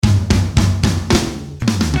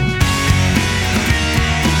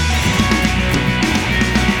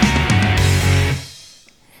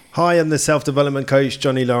Hi, I'm the self-development coach,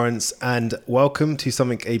 Johnny Lawrence, and welcome to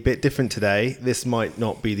something a bit different today. This might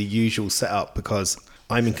not be the usual setup because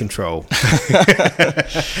I'm in control.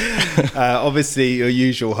 Obviously, your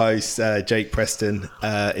usual host, Jake Preston,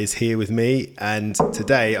 is here with me, and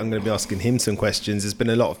today I'm going to be asking him some questions. There's been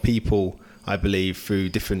a lot of people, I believe, through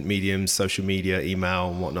different mediums, social media, email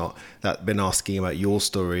and whatnot, that have been asking about your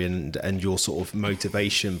story and your sort of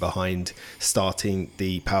motivation behind starting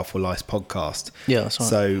the Powerful Life podcast. Yeah, that's right.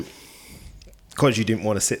 So, because you didn't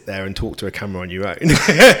want to sit there and talk to a camera on your own,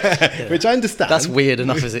 which I understand. That's weird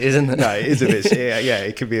enough as it is, isn't it? No, it is a bit, yeah,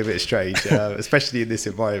 it can be a bit strange, especially in this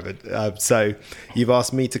environment. So you've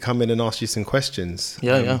asked me to come in and ask you some questions.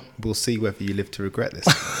 Yeah. We'll see whether you live to regret this.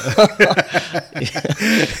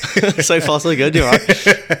 So far, so good. You're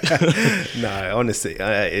right. No, honestly,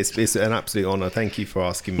 it's an absolute honour. Thank you for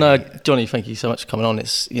asking me. No, Johnny, thank you so much for coming on.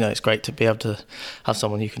 It's it's great to be able to have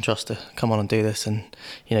someone you can trust to come on and do this, and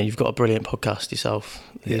you've got a brilliant podcast yourself.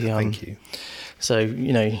 Thank you. So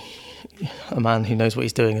a man who knows what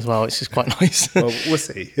he's doing as well. It's just quite nice. Well, we'll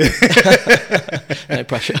see. No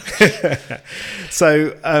pressure.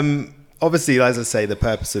 So, obviously, as I say, the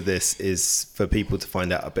purpose of this is for people to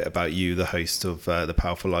find out a bit about you, the host of the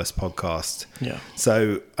Powerful Lives podcast. Yeah.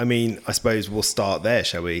 So, I suppose we'll start there,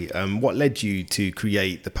 shall we? What led you to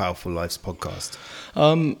create the Powerful Lives podcast?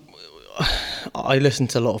 I listen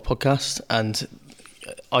to a lot of podcasts, and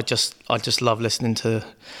I just love listening to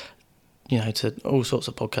to all sorts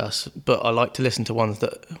of podcasts, but I like to listen to ones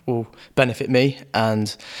that will benefit me.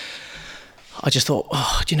 And I just thought,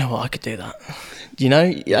 do you know what, I could do that,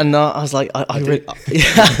 and I was like, I really,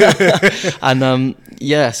 and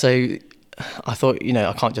so I thought,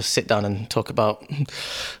 I can't just sit down and talk about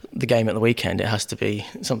the game at the weekend. It has to be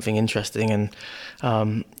something interesting. And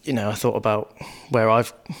I thought about where I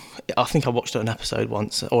think I watched an episode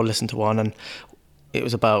once or listened to one, and it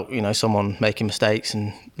was about someone making mistakes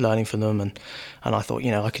and learning from them, and I thought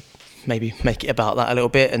I could maybe make it about that a little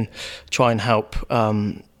bit and try and help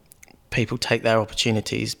people take their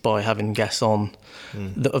opportunities by having guests on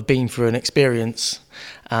that have been through an experience,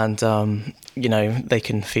 and they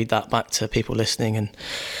can feed that back to people listening, and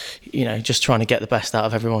just trying to get the best out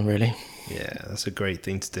of everyone, really. Yeah, that's a great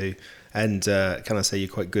thing to do. And can I say you're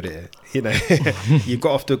quite good at it? You've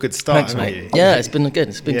got off to a good start. Thanks, mate. You? Yeah, it's been good.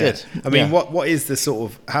 It's been good. What is the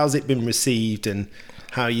sort of, how's it been received, and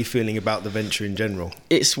how are you feeling about the venture in general?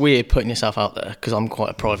 It's weird putting yourself out there because I'm quite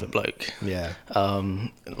a private bloke. Yeah.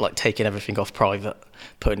 Like taking everything off private,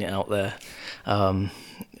 putting it out there.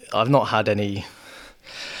 I've not had any.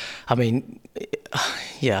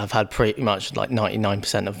 I've had pretty much like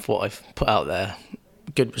 99% of what I've put out there.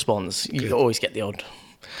 Good response. You always get the odd,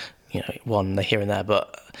 one here and there,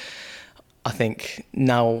 but I think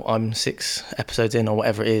now I'm 6 episodes in or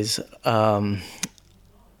whatever it is. I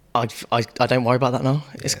don't worry about that now.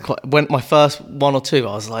 It's quite, when my first 1 or 2,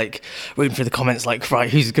 I was like reading through the comments, like, right,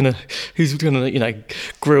 who's gonna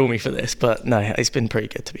grill me for this? But no, it's been pretty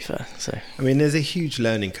good, to be fair. So there's a huge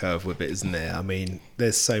learning curve with it, isn't there?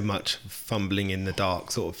 There's so much fumbling in the dark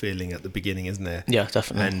sort of feeling at the beginning, isn't there? Yeah,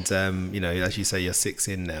 definitely. And as you say, you're 6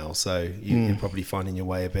 in now, so you're probably finding your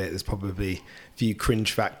way a bit. There's probably a few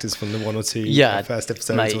cringe factors from the 1 or 2 first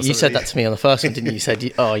episodes. Mate, you said that to me on the first one, didn't you? You said,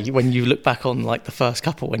 when you look back on like the first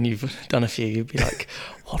couple, when you've done a few, you'd be like,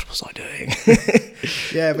 what was I doing?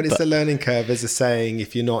 Yeah, but it's a learning curve. There's a saying,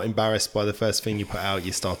 if you're not embarrassed by the first thing you put out,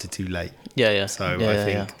 you started too late. Yeah. So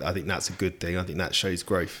I think that's a good thing. I think that shows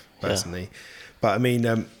growth, personally. Yeah. But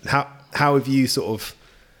how have you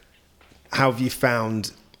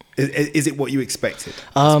found? Is it what you expected?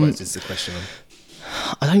 I suppose is the question.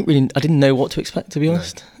 I didn't know what to expect, to be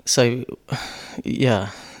honest. No. So, yeah,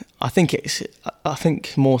 I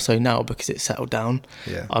think more so now because it's settled down.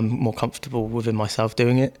 Yeah. I'm more comfortable within myself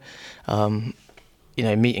doing it.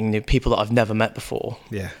 Meeting new people that I've never met before.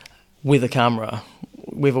 Yeah. With a camera,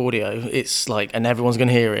 with audio, it's like, and everyone's going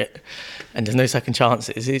to hear it, and there's no second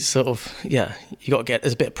chances. It's sort of, you got to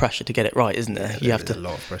there's a bit of pressure to get it right, isn't there? Yeah, there's a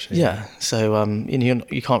lot of pressure. Yeah. So,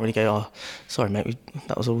 you can't really go, sorry, mate,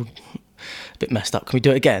 that was all a bit messed up. Can we do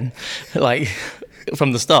it again? Like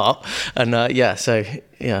from the start. And I've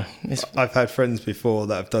had friends before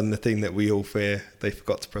that have done the thing that we all fear. They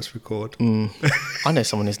forgot to press record. I know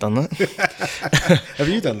someone who's done that. Have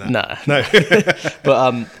you done that? No.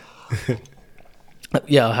 But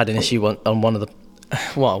I had an issue on one of the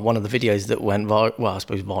videos that went viral. Well, I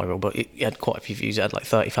suppose viral, but it had quite a few views. It had like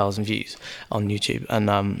 30,000 views on YouTube, and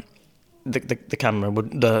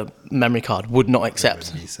the memory card would not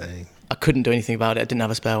accept. I couldn't do anything about it. I didn't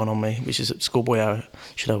have a spare one on me, which is a schoolboy error.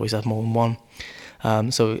 Should always have more than one.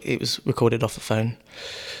 So it was recorded off the phone,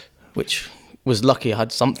 which was lucky I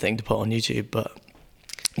had something to put on YouTube. But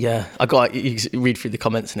yeah, you read through the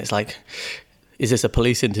comments and it's like, is this a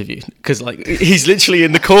police interview? Because like he's literally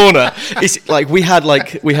in the corner. It's like we had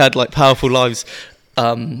Powerful Lives.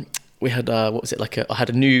 We had what was it like? I had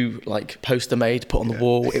a new like poster made, put on the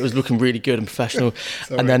wall. It was looking really good and professional.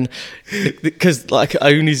 And then because like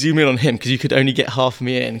I only zoom in on him because you could only get half of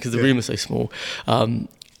me in because the room was so small.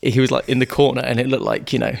 He was like in the corner and it looked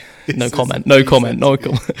like, no comment.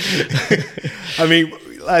 I mean,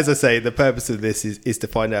 as I say, the purpose of this is to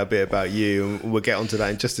find out a bit about you, and we'll get onto that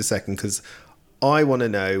in just a second because I want to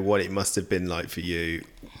know what it must have been like for you.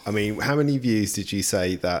 I mean, how many views did you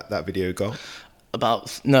say that video got?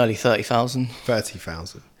 About nearly 30,000.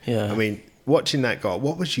 30,000. Yeah. I mean, watching that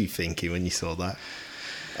what was you thinking when you saw that?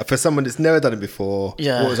 For someone that's never done it before,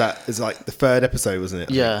 yeah. What was that? It's like the third episode, wasn't it?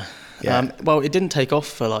 Yeah. Well, it didn't take off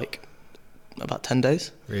for like about 10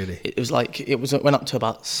 days. Really? It went up to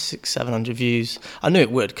about 600-700 views. I knew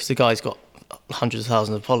it would because the guy's got hundreds of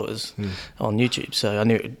thousands of followers on YouTube, so I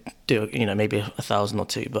knew it would do maybe 1,000 or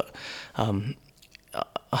two. But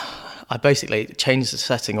I basically changed the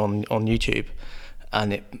setting on YouTube,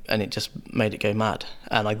 and it just made it go mad.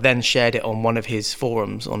 And I then shared it on one of his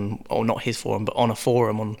forums or not his forum, but on a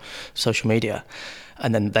forum on social media.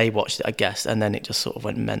 And then they watched it, I guess, and then it just sort of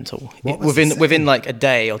went mental. Within like a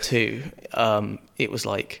day or two, it was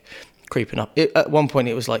like creeping up. At one point,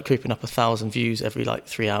 it was like creeping up 1,000 views every like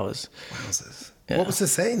 3 hours. Wowzers. Yeah. What was the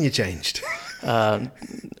setting you changed? I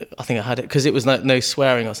think I had it because it was no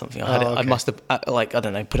swearing or something. I must have I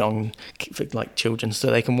don't know, put it on for like children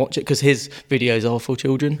so they can watch it because his videos are for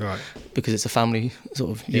children, right? Because it's a family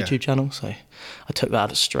sort of YouTube channel. So I took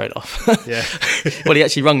that straight off. Yeah. Well, he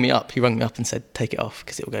actually rung me up. He rung me up and said, "Take it off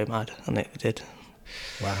because it will go mad," and it did.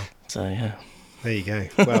 Wow. So yeah. There you go.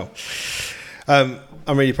 Well, I'm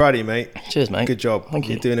really proud of you, mate. Cheers, mate. Good job. Thank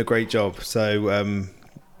you. You're doing a great job. So.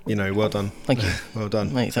 Well done. Thank you. Well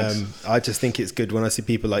done. Mate, thanks. I just think it's good when I see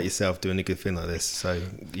people like yourself doing a good thing like this. So,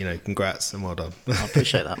 congrats and well done. I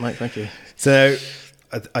appreciate that, mate. Thank you. So,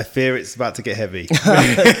 I fear it's about to get heavy.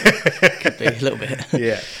 Could be, a little bit.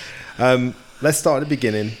 Yeah. Let's start at the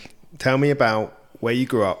beginning. Tell me about where you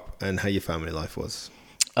grew up and how your family life was.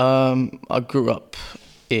 I grew up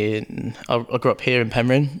here in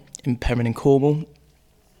Penryn in Cornwall.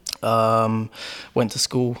 Went to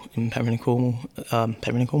school in Penryn and Cornwall.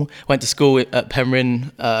 Went to school at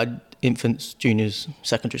Penryn Infants, Juniors,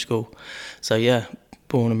 Secondary School. So yeah,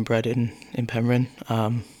 born and bred in Penryn.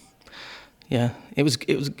 It was.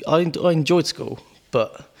 I enjoyed school,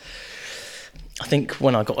 but I think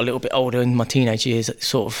when I got a little bit older in my teenage years, it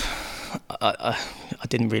sort of I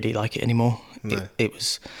didn't really like it anymore. No. It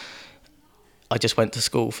was. I just went to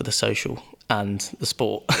school for the social and the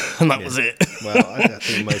sport, and that was it. Well, I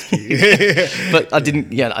think most people. But I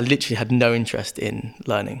didn't. Yeah, I literally had no interest in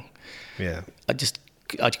learning. Yeah. I just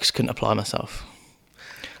couldn't apply myself,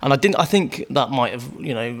 and I didn't. I think that might have.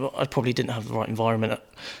 I probably didn't have the right environment at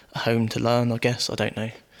home to learn. I guess I don't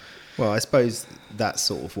know. Well, I suppose that's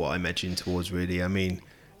sort of what I'm edging towards, really. I mean,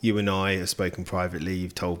 you and I have spoken privately.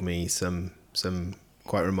 You've told me some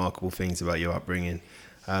quite remarkable things about your upbringing,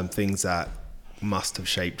 things that must have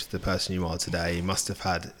shaped the person you are today, must have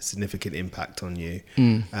had significant impact on you,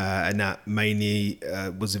 and that mainly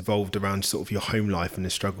was involved around sort of your home life and the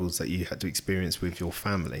struggles that you had to experience with your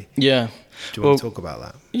family. Yeah. Do you want to talk about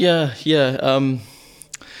that? Yeah.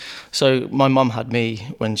 So my mum had me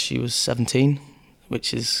when she was 17,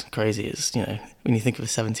 which is crazy. It's, when you think of a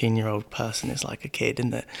 17-year-old person, it's like a kid,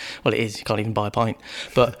 isn't it? Well, it is. You can't even buy a pint.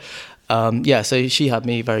 But so she had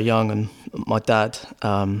me very young, and my dad,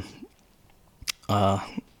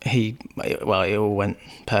 it all went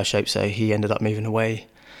pear-shaped, so he ended up moving away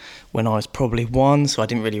when I was probably 1, so I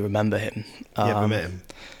didn't really remember him. You ever met him?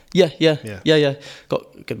 Yeah. Got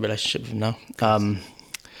a good relationship with him now.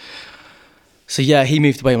 So yeah, he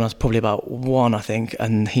moved away when I was probably about 1, I think,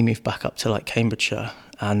 and he moved back up to like Cambridgeshire,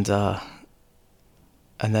 and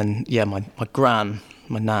then my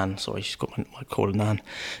nan, sorry, she's got I call her Nan.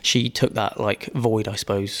 She took that like void, I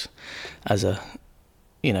suppose, as a,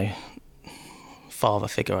 father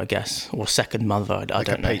figure, I guess, or second mother. I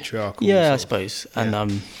don't know. Patriarchal. Yeah, I suppose.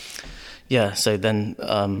 And so then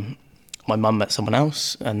my mum met someone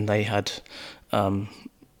else, and they had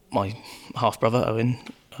my half brother Owen,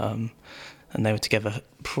 and they were together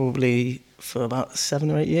probably for about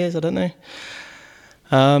 7 or 8 years. I don't know.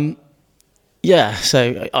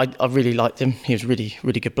 So I really liked him. He was a really,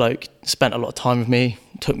 really good bloke. Spent a lot of time with me.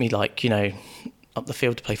 Took me up the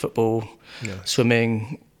field to play football,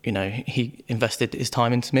 swimming. He invested his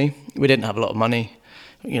time into me. We didn't have a lot of money.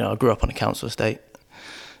 I grew up on a council estate,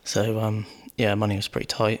 So yeah, money was pretty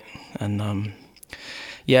tight, and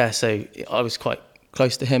yeah, so I was quite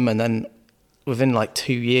close to him, and then within like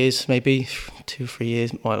 2 years, maybe 2 or 3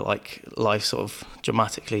 years, my like life sort of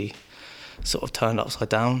dramatically sort of turned upside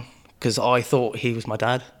down because I thought he was my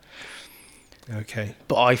dad. Okay.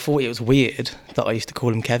 But I thought it was weird that I used to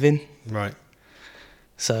call him Kevin. Right.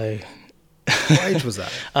 So, What age was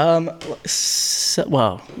that?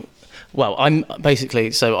 well, I'm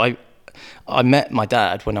basically I met my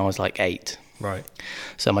dad when I was like 8. Right.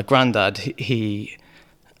 So my granddad, I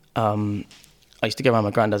used to go around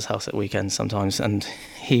my granddad's house at weekends sometimes, and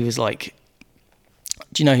he was like,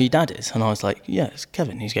 "Do you know who your dad is?" And I was like, "Yeah, it's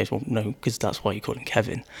Kevin." He goes, "Well, no, because that's why you call him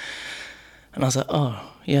Kevin." And I was like,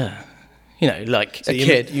 "Oh, yeah." You know, like So a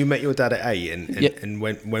kid. You met your dad at 8, Yeah. and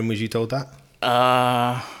when was you told that?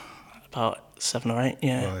 About 7 or 8,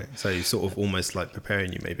 yeah. Right. So he's sort of almost like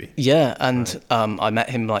preparing you, maybe. Yeah, and I met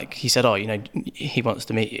him, like, he said, "Oh, you know, he wants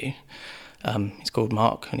to meet you. He's called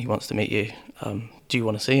Mark, and he wants to meet you. Do you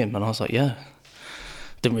want to see him?" And I was like, "Yeah."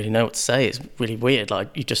 Didn't really know what to say. It's really weird.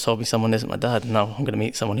 Like, you just told me someone isn't my dad, and now I'm going to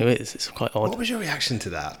meet someone who is. It's quite odd. What was your reaction to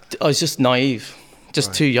that? I was just naive, just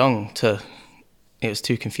Right. too young to. It was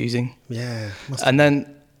too confusing. Yeah. And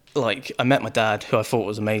then, like, I met my dad, who I thought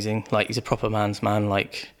was amazing. Like, he's a proper man's man.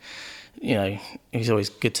 Like, you know, he's always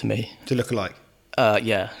good to me. Do you look alike?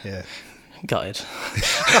 Yeah, Yeah. gutted.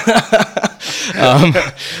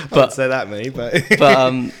 But say that, mate. But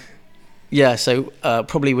But yeah, so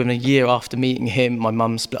probably within a year after meeting him, my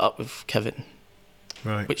mum split up with Kevin,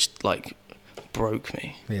 right. which like broke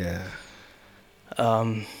me. Yeah.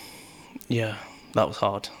 Yeah, that was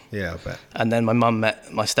hard. Yeah, I bet. And then my mum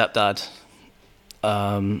met my stepdad,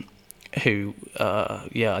 who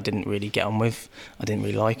yeah, I didn't really get on with. I didn't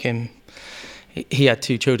really like him. He had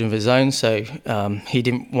 2 children of his own, so he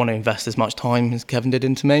didn't want to invest as much time as Kevin did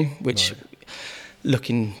into me, which, Right.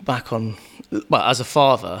 looking back on, well, as a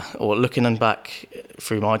father, or looking back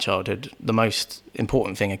through my childhood, the most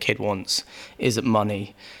important thing a kid wants is that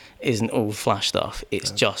money isn't all flash stuff.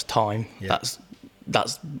 It's just time. Yeah.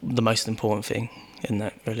 That's the most important thing, isn't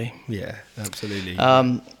it, really? Yeah, absolutely.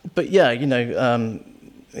 But yeah, you know,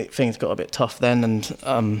 things got a bit tough then,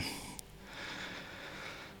 and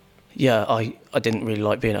yeah, I didn't really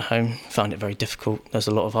like being at home. Found it very difficult. There's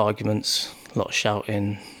a lot of arguments, a lot of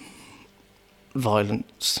shouting,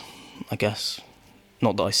 violence, I guess.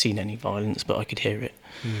 Not that I seen any violence, but I could hear it.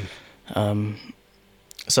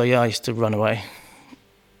 So yeah, I used to run away.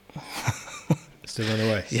 Still run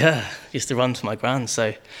away. Yeah, used to run to my gran.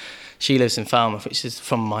 So she lives in Falmouth, which is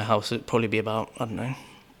from my house. It'd probably be about, I don't know,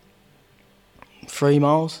 3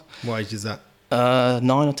 miles. What age is that? 9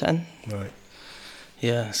 or 10. Right.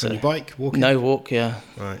 Yeah. So On your bike, walking? no walk. Yeah.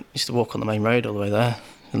 Right. Used to walk on the main road all the way there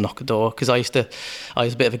and knock a door, because I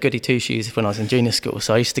was a bit of a goody two shoes when I was in junior school.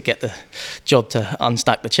 So I used to get the job to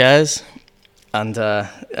unstack the chairs and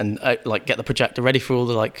like get the projector ready for all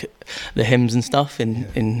the hymns and stuff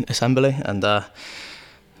in assembly, and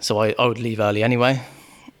so I would leave early anyway.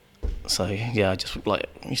 So yeah, I just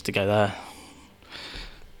used to go there,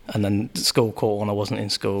 and then school call when I wasn't in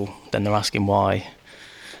school. Then they're asking why,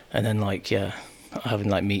 and then having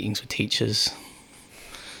meetings with teachers.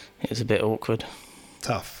 It was a bit awkward.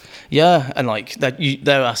 Tough. Yeah, and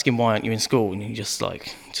they're asking why aren't you in school, and you just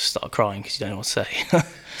start crying because you don't know what to say.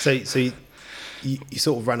 So you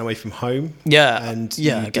sort of ran away from home. Yeah, And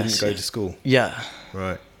yeah, you I didn't guess, go yeah. to school. Yeah,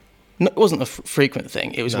 Right. no, it wasn't a frequent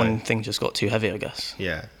thing. It was No. when things just got too heavy, I guess.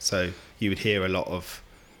 Yeah. So you would hear a lot of,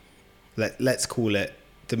 let's call it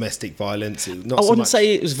domestic violence. Not I so wouldn't much,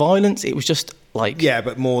 say it was violence. It was just Yeah,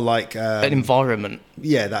 but more like an environment.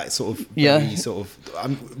 yeah, that sort of Yeah. very sort of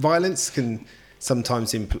violence can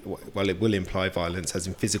sometimes it will imply violence, as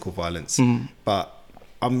in physical violence. But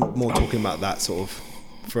I'm more talking about that sort of,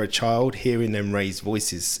 for a child, hearing them raise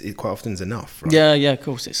voices, it quite often is enough, right? Yeah, of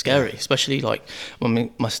course, it's scary, especially when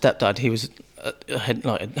my stepdad, he was a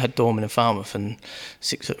head doorman in Falmouth, and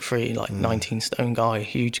 6'3", 19 stone guy,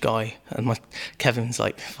 huge guy, and my Kevin's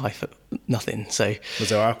 5 foot nothing. So Was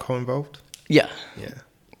there alcohol involved? yeah, Yeah.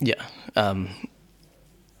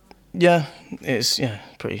 yeah, it's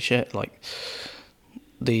pretty shit. I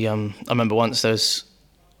remember once I was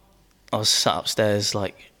sat upstairs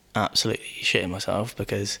absolutely shitting myself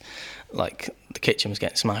because the kitchen was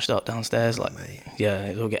getting smashed up downstairs. mate. Yeah,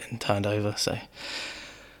 it was all getting turned over. So,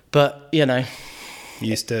 but you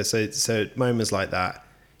Used to so moments like that,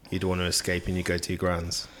 you'd want to escape and you go to your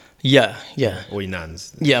grans yeah, or your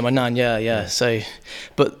nans. yeah, my nan, yeah. So,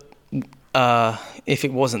 but if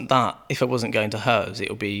it wasn't going to hers, it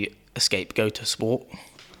would be escape, go to sport.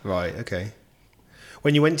 Right. Okay.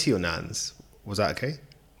 When you went to your nans, was that okay?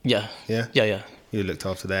 Yeah, Yeah. yeah. You looked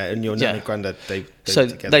after that, and your nan and granddad, they so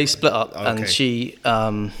together? they split up, Oh, okay. and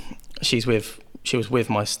she was with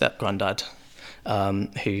my step granddad,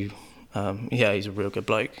 who he's a real good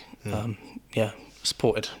bloke.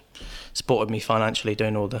 Supported me financially,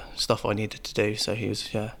 doing all the stuff I needed to do. So he was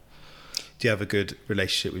Do you have a good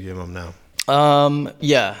relationship with your mum now?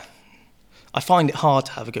 I find it hard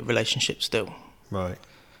to have a good relationship still. Right.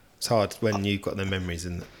 It's hard when you've got no memories,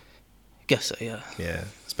 isn't it? Guess so, yeah. Yeah.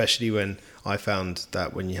 Especially when I found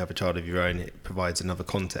that when you have a child of your own, it provides another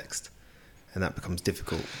context, and that becomes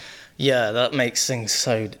difficult. Yeah, that makes things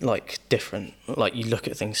so different. Like you look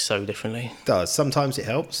at things so differently. It does. Sometimes it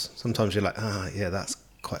helps. Sometimes you're like, that's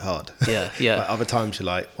quite hard. Yeah. But other times you're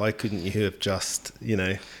like, why couldn't you have just,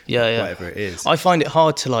 whatever it is? I find it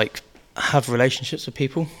hard to have relationships with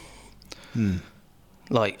people. I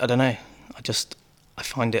don't know. I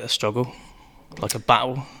find it a struggle, like a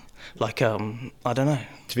battle. I don't know. Do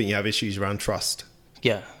you think you have issues around trust?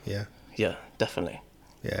 Yeah. Yeah. Yeah, definitely.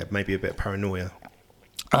 Yeah, maybe a bit of paranoia.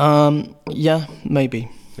 Yeah, maybe.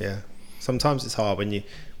 Yeah. Sometimes it's hard when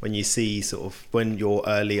you see sort of when your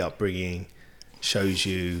early upbringing shows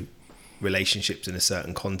you relationships in a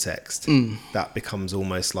certain context, that becomes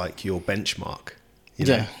almost like your benchmark.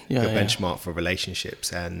 Your benchmark for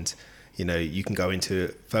relationships, and you can go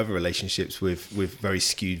into further relationships with very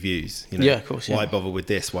skewed views. Yeah, of course. Yeah. Why bother with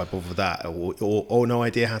this? Why bother with that? Or no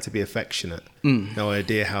idea how to be affectionate. No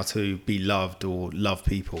idea how to be loved or love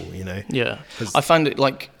people. Yeah, I find it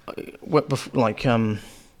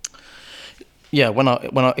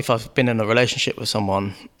if I've been in a relationship with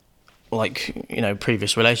someone,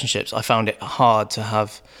 previous relationships, I found it hard to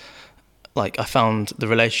have. I found the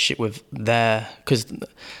relationship with because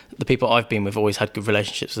the people I've been with always had good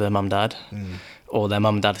relationships with their mum, dad, or their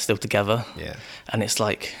mum and dad are still together. Yeah. And it's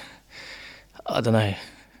I don't know.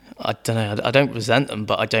 I don't resent them,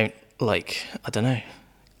 but I don't I don't know.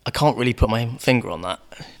 I can't really put my finger on that.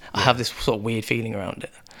 Yeah. I have this sort of weird feeling around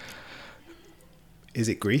it. Is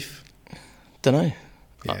it grief? Don't know.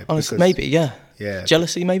 Yeah, honestly, maybe, yeah. Yeah.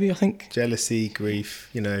 Jealousy, maybe, I think. Jealousy, grief,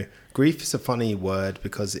 Grief is a funny word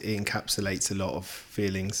because it encapsulates a lot of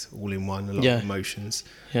feelings all in one, a lot of emotions.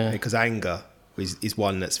 Yeah. Because anger is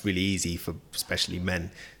one that's really easy for especially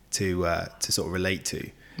men to sort of relate to.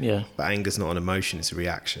 Yeah. But anger's not an emotion, it's a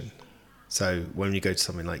reaction. So when you go to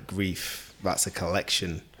something like grief, that's a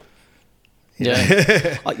collection. Yeah.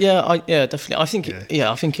 Definitely. I think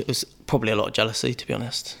I think it was probably a lot of jealousy, to be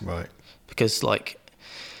honest. Right. Because a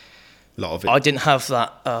lot of it, I didn't have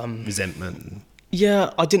that resentment.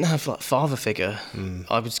 Yeah, I didn't have father figure.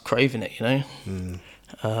 I was craving it,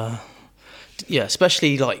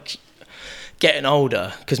 especially getting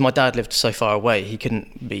older, because my dad lived so far away. He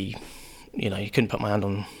couldn't be, he couldn't put my hand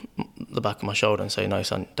on the back of my shoulder and say, "No,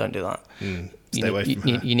 son, don't do that." Stay away from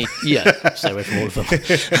her. You need, stay away from all of them.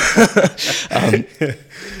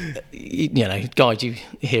 Guide you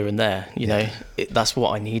here and there. That's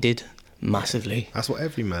what I needed massively. That's what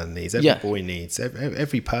every man needs. Every boy needs.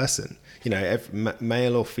 Every person.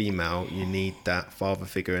 Male or female, you need that father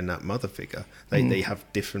figure and that mother figure. They have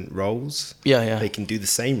different roles. Yeah. They can do the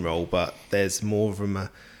same role, but there's more of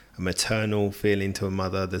a maternal feeling to a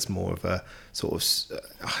mother. There's more of a sort of,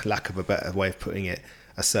 lack of a better way of putting it,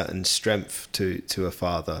 a certain strength to a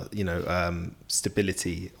father.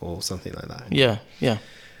 Stability or something like that. Yeah.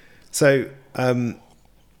 So,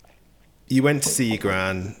 you went to see your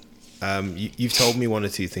gran. You've told me one or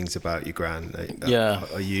two things about your gran.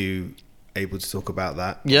 Are you able to talk about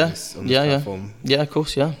that on this platform? Yeah, of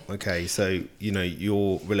course, yeah. Okay, so,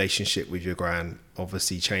 your relationship with your gran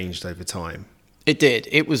obviously changed over time. It did.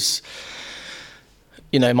 It was,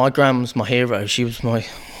 my gran was my hero. She was my,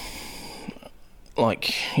 I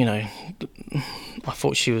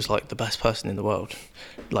thought she was the best person in the world,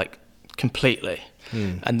 completely.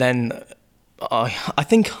 And then I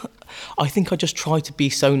think I just tried to be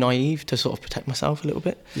so naive to sort of protect myself a little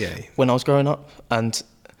bit. Yeah. When I was growing up, and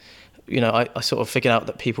I sort of figured out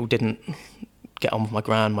that people didn't get on with my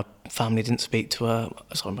gran. My family didn't speak to her.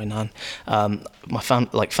 Sorry, my nan. My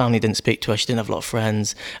family didn't speak to her. She didn't have a lot of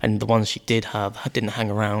friends, and the ones she did have didn't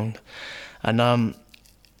hang around. And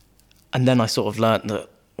then I sort of learnt that,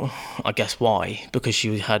 I guess why, because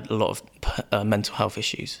she had a lot of mental health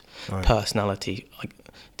issues, right. Personality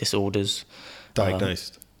disorders.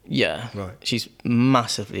 Diagnosed? Yeah. Right. She's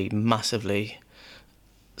massively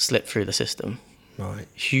slipped through the system. Right.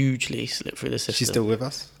 Hugely slipped through the system. She's still with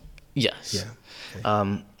us? Yes. Yeah.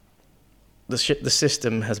 Okay. The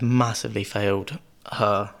system has massively failed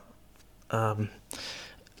her, and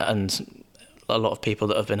a lot of people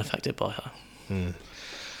that have been affected by her,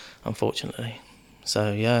 unfortunately.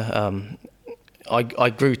 So I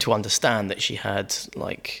grew to understand that she had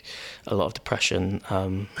like a lot of depression.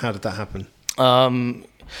 How did that happen?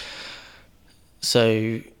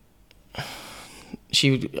 So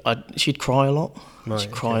she'd cry a lot. Right,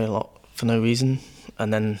 She'd cry a lot for no reason,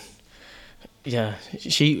 and then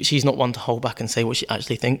she's not one to hold back and say what she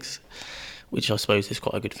actually thinks, which I suppose is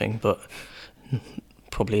quite a good thing, but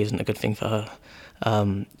probably isn't a good thing for her.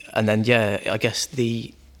 And then I guess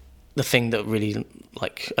the thing that really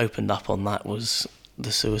like opened up on that was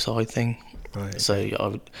the suicide thing. Right. So I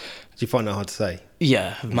would. Do you find that hard to say?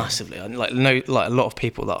 Yeah, massively. Like a lot of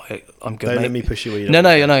people that I'm good. Don't let me push you. Where you No,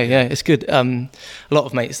 yeah, it's good. A lot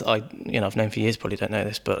of mates that I've known for years probably don't know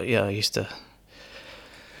this, but yeah, I used to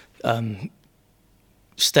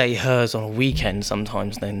stay hers on a weekend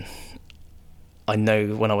sometimes. Then I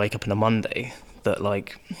know when I wake up on a Monday that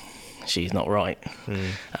like she's not right,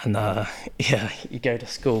 and you go to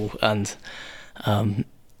school and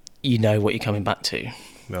you know what you're coming back to.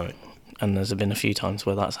 Right. And there's been a few times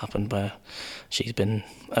where that's happened, where she's been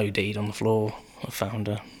OD'd on the floor. I found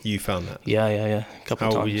her. You found that? Yeah. A couple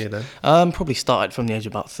of times. How old were you then? Probably started from the age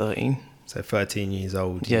of about 13. So 13 years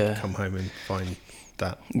old, you come home and find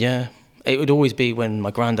that. Yeah. It would always be when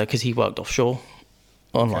my granddad, because he worked offshore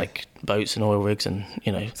on like boats and oil rigs and,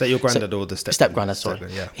 Is that your granddad or the step-granddad,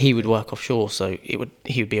 sorry. Yeah. He would work offshore, so he would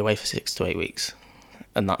be away for 6 to 8 weeks.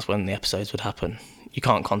 And that's when the episodes would happen. You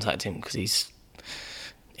can't contact him because he's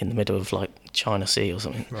in the middle of like China Sea or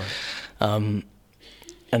something. Right.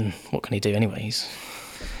 And what can he do anyway?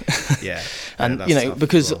 Yeah. And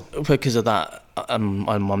because of that,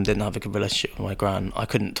 my mum didn't have a good relationship with my gran. I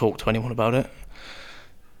couldn't talk to anyone about it.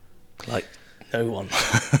 Like no one.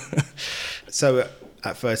 So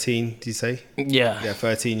at 13, did you say? Yeah. Yeah,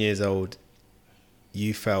 13 years old,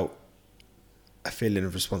 you felt a feeling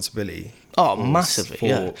of responsibility. Oh,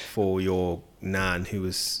 massively. For your nan who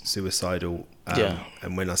was suicidal.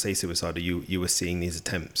 And when I say suicidal, you were seeing these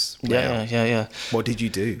attempts. Yeah. What did you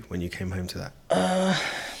do when you came home to that?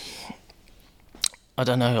 I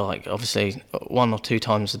don't know. Like obviously, 1 or 2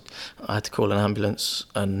 times I had to call an ambulance,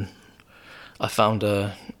 and I found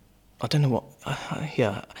a. I don't know what.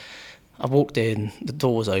 I walked in, the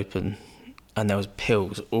door was open, and there was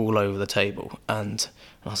pills all over the table, and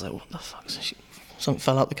I was like, "What the fuck?" Something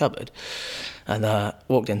fell out the cupboard, and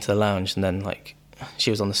walked into the lounge, and then like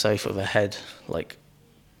she was on the sofa with her head like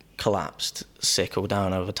collapsed, sick all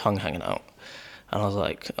down, over her tongue hanging out, and I was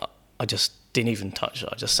like, I just didn't even touch her.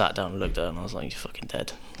 I just sat down and looked at her, and I was like, "You're fucking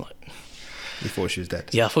dead." Like, you thought she was dead?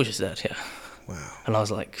 Yeah, I thought she was dead. Yeah. Wow. And I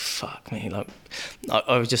was like, "Fuck me!" Like,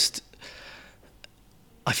 I was just.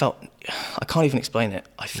 I can't even explain it.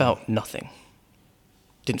 I felt nothing.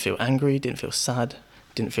 Didn't feel angry, didn't feel sad,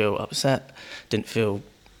 didn't feel upset, didn't feel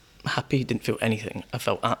happy, didn't feel anything. I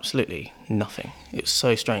felt absolutely nothing. It was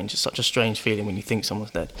so strange. It's such a strange feeling when you think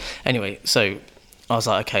someone's dead. Anyway, so I was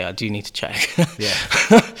like, okay, I do need to check. Yeah.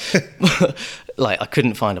 Like, I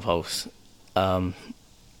couldn't find a pulse. And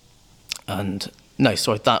no,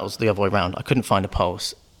 sorry, that was the other way around. I couldn't find a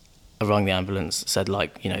pulse. I rang the ambulance, said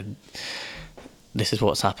like, this is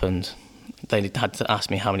what's happened. They had to ask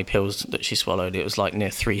me how many pills that she swallowed. It was like near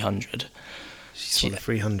 300. She swallowed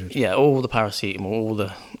 300? Yeah, all the paracetamol, all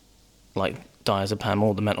the like diazepam,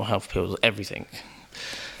 all the mental health pills, everything,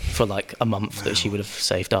 for like a month that she would have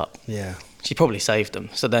saved up. Yeah. She probably saved them.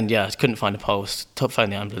 So then, I couldn't find a pulse.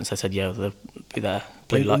 Phoned the ambulance. They said, they'll be there.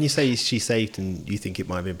 When you say she saved and you think it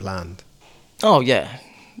might have been planned? Oh, yeah.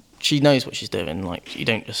 She knows what she's doing. Like, you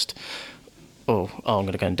don't just, I'm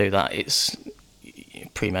going to go and do that. It's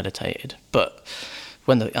premeditated. But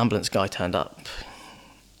when the ambulance guy turned up,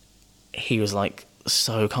 he was like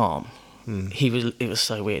so calm. It was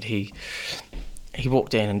so weird. He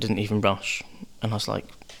walked in and didn't even rush, and I was like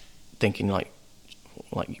thinking like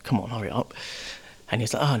come on, hurry up. And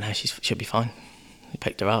he's like, oh no, she'll be fine. He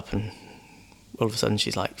picked her up, and all of a sudden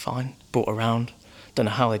she's like fine. Brought her around. Don't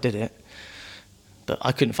know how they did it, but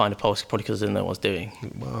I couldn't find a pulse, probably because I didn't know what I was doing.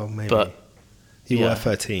 Well, maybe. But you were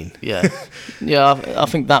 13. Yeah. I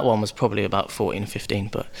think that one was probably about 14 or 15,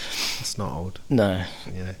 but that's not old. No.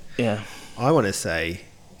 Yeah. I want to say,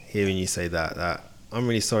 hearing you say that I'm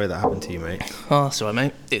really sorry that happened to you, mate. Oh, that's all right,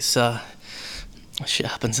 mate. It's shit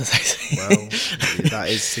happens, as they say. Well, that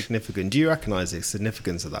is significant. Do you recognise the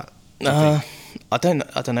significance of that? I don't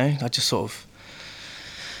know. I just sort of,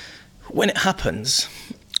 when it happens,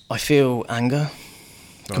 I feel anger,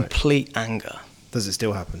 complete anger. Does it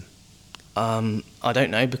still happen? I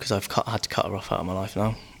don't know, because I've had to cut her off out of my life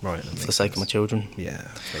now. Right. For the sake of my children. Yeah.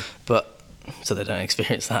 Okay. But so they don't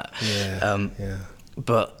experience that. Yeah.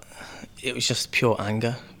 But it was just pure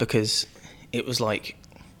anger, because it was like,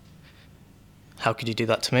 how could you do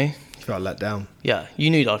that to me? You Felt let down. Yeah, you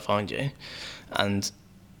knew I'd find you, and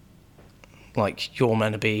like you're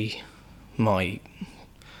meant to be my,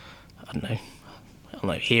 I don't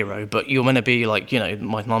know, hero, but you're meant to be like, you know,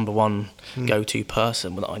 my number one go-to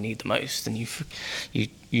person that I need the most, and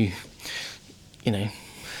you know.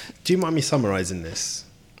 Do you mind me summarising this?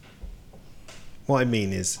 What I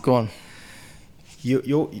mean is, Go on.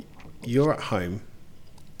 you're at home,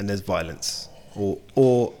 and there's violence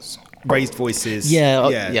or raised voices. Yeah.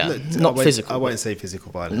 Look, Not physical. I won't say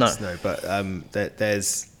physical violence. No, but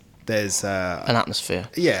there's An atmosphere.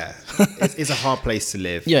 yeah, it's a hard place to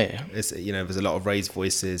live. Yeah. It's, you know, there's a lot of raised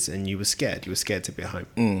voices, and you were scared. You were scared to be at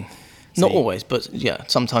home. So Not always, but yeah,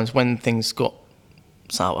 sometimes when things got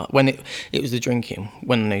sour, when it was the drinking,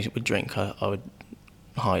 when they would drink, I would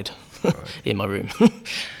hide in my room.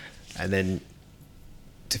 And then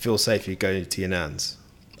to feel safe, you go to your nan's,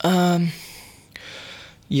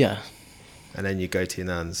 Yeah. and then you go to your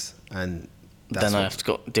nan's, and Then I have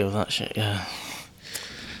to deal with that shit. Yeah.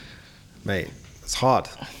 mate, it's hard.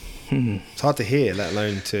 It's hard to hear, let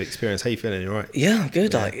alone to experience. How you feeling? You all right? Yeah, I'm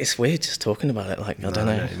good. Yeah. Like, it's weird just talking about it. Like, I don't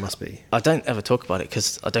know. No, it must be. I don't ever talk about it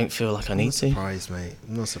because I don't feel like I need to. I'm not surprised, mate.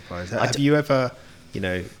 I'm not surprised. Have you ever, you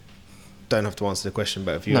know, don't have to answer the question,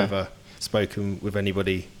 but have you No. ever spoken with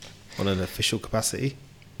anybody on an official capacity?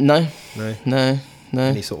 No. No? No.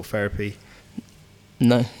 Any sort of therapy?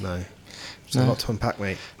 No. No. It's a lot to unpack,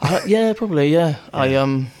 mate. Yeah, probably. Yeah. I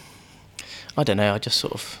don't know. I just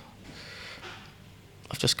sort of.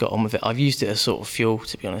 I've just got on with it. I've used it as sort of fuel,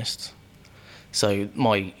 to be honest. So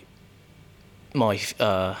my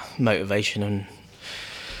motivation and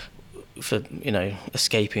for, you know,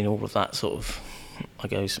 escaping all of that sort of, I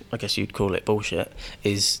guess you'd call it bullshit,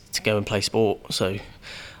 is to go and play sport. So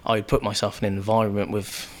I would put myself in an environment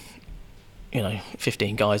with, you know,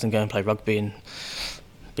 15 guys and go and play rugby and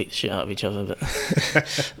beat the shit out of each other.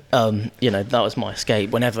 But you know, that was my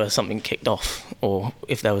escape. Whenever something kicked off, or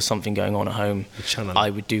if there was something going on at home, I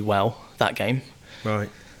would do well that game. Right.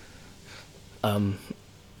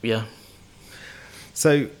 Yeah.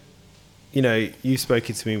 So, you know, you've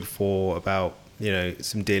spoken to me before about, you know,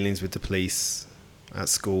 some dealings with the police at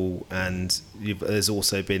school, and there's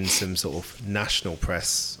also been some sort of national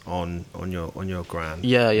press on your gran.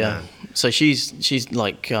 Yeah. Nan. So she's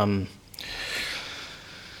like.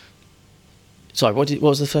 Sorry, what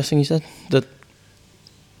was the first thing you said?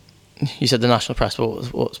 You said the national press.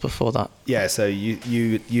 What was before that? Yeah. So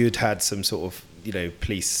you'd had some sort of, you know,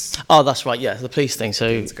 police. Oh, that's right. Yeah, the police thing. So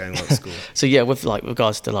things going on at school. So yeah, with like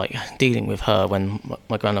regards to like dealing with her when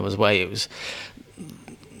my granddad was away, it was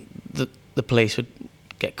the police would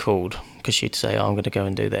get called because she'd say, "Oh, I'm going to go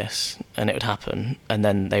and do this," and it would happen, and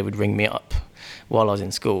then they would ring me up while I was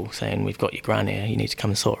in school saying, "We've got your gran here. You need to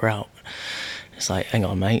come and sort her out." It's like, hang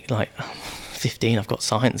on, mate. Like, 15, I've got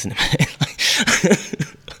science in a minute.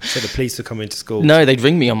 So the police would come into school? No, they'd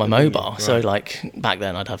ring me on my mobile. Right. So like back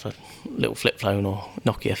then I'd have a little flip phone or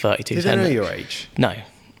Nokia 3210. Did they know your age? No.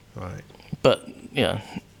 Right. But yeah.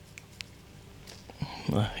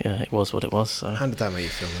 Yeah, it was what it was. So. How did that make you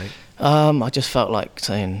feel, mate? I just felt like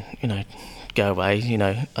saying, you know, go away, you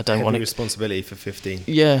know, I don't want Heavy it. responsibility for 15.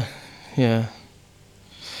 Yeah,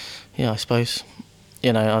 I suppose.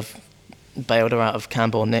 You know, I've bailed her out of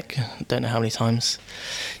Camborne Nick, don't know how many times.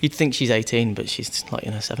 You'd think she's 18, but she's like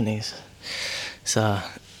in her 70s. So,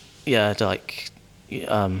 yeah, like,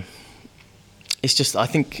 it's just, I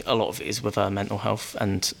think a lot of it is with her mental health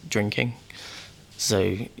and drinking.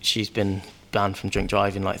 So she's been banned from drink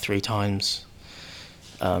driving like 3 times.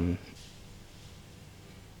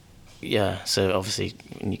 Yeah, so obviously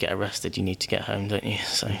when you get arrested, you need to get home, don't you?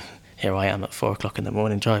 So here I am at 4 o'clock in the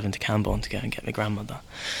morning driving to Camborne to go and get my grandmother.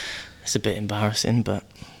 It's a bit embarrassing, but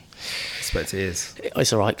I expect it is.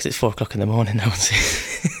 it's all right because it's 4 o'clock in the morning. No one's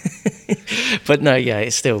here. But no, yeah,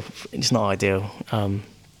 it's not ideal. I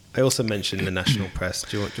also mentioned the national press.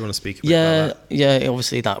 Do you want to speak a bit about that? Yeah.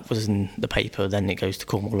 Obviously, that was in the paper. Then it goes to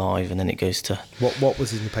Cornwall Live, and then it goes to What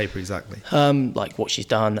was in the paper exactly? like what she's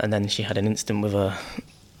done, and then she had an incident with her.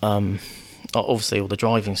 Obviously, all the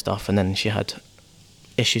driving stuff, and then she had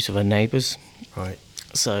issues with her neighbours. Right.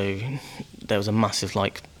 So there was a massive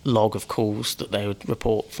like log of calls that they would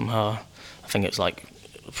report from her. I think it's like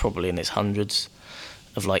probably in its hundreds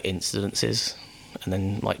of like incidences, and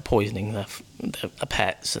then like poisoning their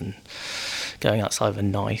pets and going outside with a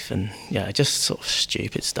knife, and yeah, just sort of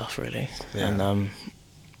stupid stuff really. Yeah. And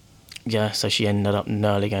yeah, so she ended up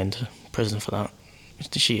nearly going to prison for that.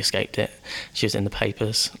 She escaped it. She was in the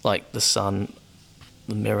papers, like The Sun,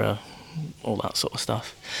 The Mirror, all that sort of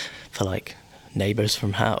stuff, for like neighbours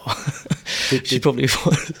from hell. She probably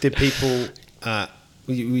was. Did people... were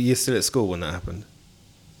you still at school when that happened?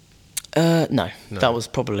 No, that was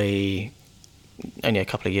probably only a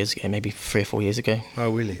couple of years ago, maybe 3 or 4 years ago. Oh,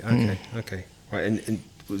 really? Okay, okay. Right, and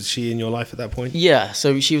was she in your life at that point? Yeah,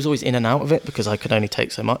 so she was always in and out of it because I could only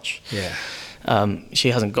take so much. Yeah.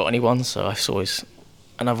 She hasn't got anyone, so I've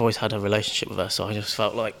always had a relationship with her, so I just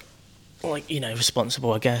felt like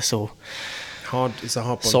responsible, I guess, or It's a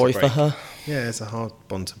hard bond sorry to break. for her. Yeah, it's a hard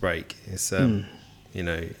bond to break. It's you're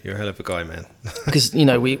a hell of a guy, man. Because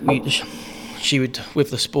she would,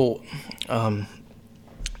 with the sport.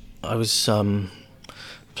 I was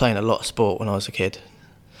playing a lot of sport when I was a kid,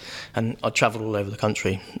 and I travelled all over the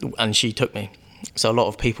country, and she took me. So a lot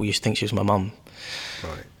of people used to think she was my mum,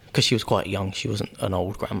 Right. because she was quite young. She wasn't an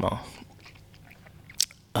old grandma.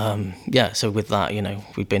 So with that,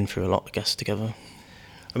 we've been through a lot, I guess, together.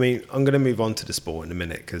 I mean, I'm going to move on to the sport in a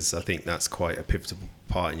minute because I think that's quite a pivotal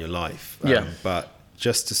part in your life. Yeah. But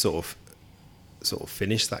just to sort of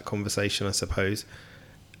finish that conversation, I suppose,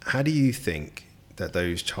 how do you think that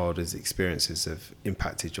those childhood experiences have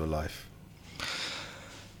impacted your life?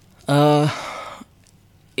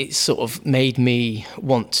 It sort of made me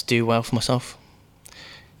want to do well for myself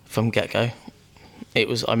from get-go. I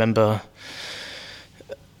remember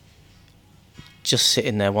just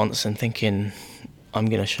sitting there once and thinking, I'm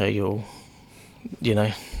going to show you all,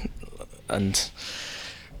 and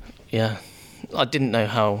yeah, I didn't know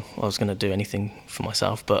how I was going to do anything for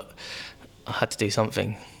myself, but I had to do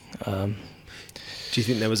something. Do you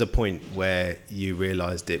think there was a point where you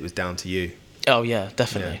realised it was down to you? Oh yeah,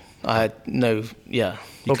 definitely. Yeah. I had no, yeah.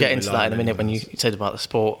 We'll get into that in a minute when you said about the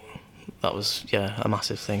sport. That was, a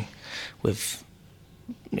massive thing with,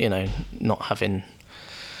 not having,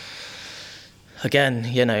 again,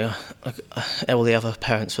 all the other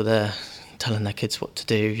parents were there telling their kids what to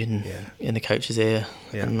do in the coach's ear,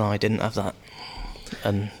 and I didn't have that.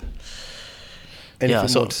 And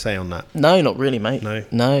anything more to say on that? No, not really, mate. No?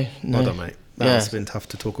 No. Well done, mate. That's been tough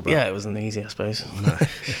to talk about. Yeah, it wasn't easy, I suppose. No.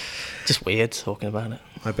 Just weird talking about it.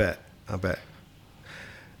 I bet.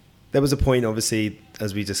 There was a point, obviously,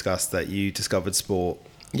 as we discussed, that you discovered sport.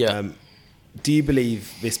 Yeah. Do you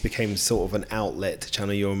believe this became sort of an outlet to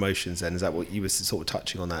channel your emotions then? Is that what you were sort of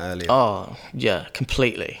touching on that earlier? Oh, yeah,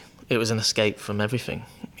 completely. It was an escape from everything.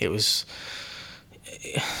 It was...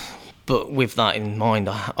 But with that in mind,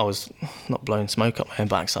 I was not blowing smoke up my own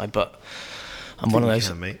backside, but I'm one of those...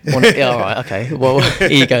 Can, mate. Yeah, all right, okay. Well, here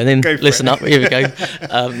you go then. Listen up, here we go.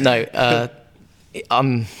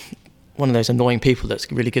 I'm one of those annoying people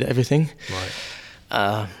that's really good at everything.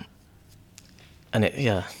 Right.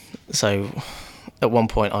 So at one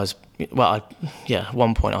point I was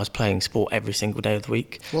playing sport every single day of the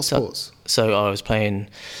week. What sports? So I was playing,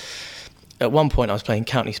 at one point I was playing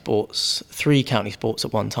county sports, 3 county sports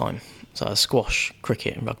at one time. So I was squash,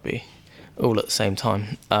 cricket and rugby, all at the same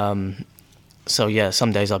time.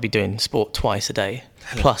 Some days I'll be doing sport twice a day,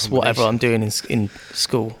 plus whatever I'm doing in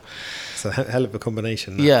school. It's a hell of a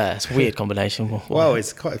combination. That. Yeah, it's a weird combination. Wow,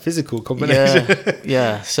 it's quite a physical combination.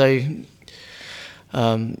 Yeah. So, do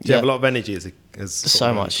you have a lot of energy as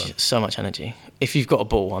so much energy. If you've got a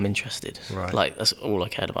ball, I'm interested. Right. Like that's all I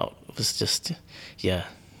cared about was just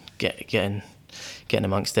getting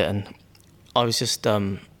amongst it, and I was just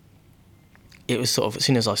it was sort of as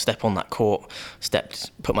soon as I step on that court,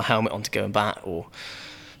 put my helmet on to go and bat, or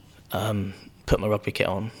put my rugby kit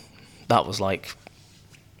on, that was like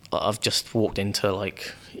I've just walked into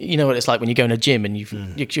like, what it's like when you go in a gym and you're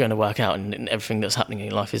going to work out and everything that's happening in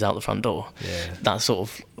your life is out the front door. Yeah. That's sort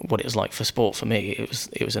of what it was like for sport for me.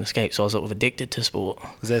 It was an escape, so I was sort of addicted to sport.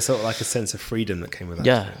 Was there sort of like a sense of freedom that came with that?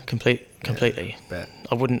 Yeah, completely. Yeah, bet.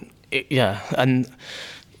 I wouldn't. And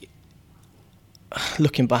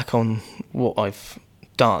looking back on what I've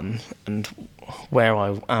done and where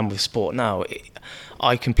I am with sport now,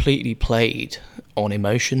 I completely played on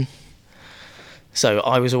emotion. So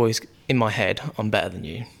I was always in my head, I'm better than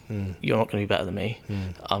you. You're not going to be better than me.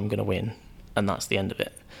 I'm going to win, and that's the end of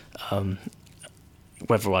it.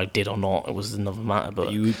 Whether I did or not, it was another matter.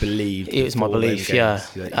 But you believed. It was my belief, yeah.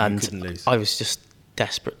 And you couldn't lose. I was just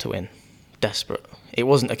desperate to win. Desperate. It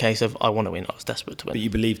wasn't a case of I want to win. I was desperate to win. But you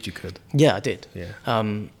believed you could. Yeah, I did. Yeah.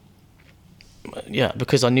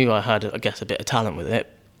 Because I knew I had, I guess, a bit of talent with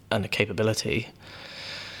it and a capability.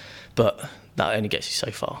 But that only gets you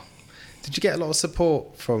so far. Did you get a lot of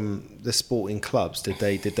support from the sporting clubs? Did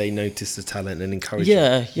they notice the talent and encourage you?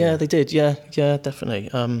 Yeah, they did. Yeah,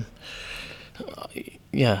 definitely. I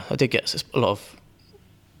did get a lot of.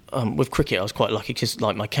 With cricket, I was quite lucky because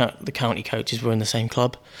like the county coaches were in the same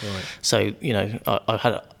club. Right. So I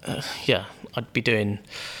had I'd be doing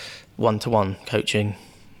 1-to-1 coaching,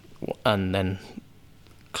 and then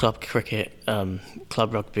club cricket,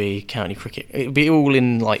 club rugby, county cricket. It'd be all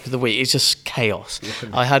in like the week. It's just chaos.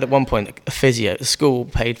 I had at one point a physio. The school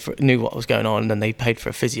knew what was going on, and then they paid for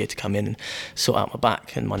a physio to come in and sort out my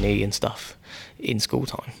back and my knee and stuff in school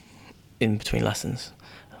time, in between lessons,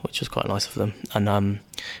 which was quite nice of them. And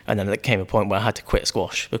then there came a point where I had to quit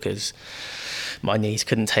squash because my knees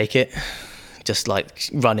couldn't take it. Just like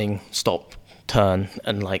running, stop, turn,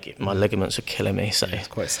 and like my ligaments were killing me. So it's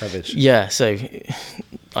quite savage. Yeah, so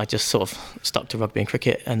I just sort of stuck to rugby and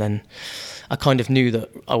cricket, and then I kind of knew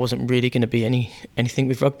that I wasn't really going to be anything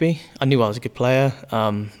with rugby. I knew I was a good player,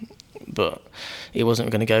 but it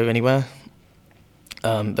wasn't going to go anywhere.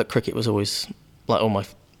 But cricket was always, like, all my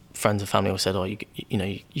friends and family always said, "Oh, you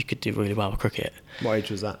could do really well with cricket." What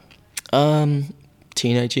age was that?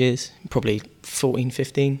 Teenage years, probably 14,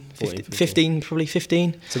 15, 15, probably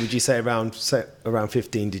 15. So would you say around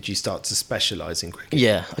 15 did you start to specialise in cricket?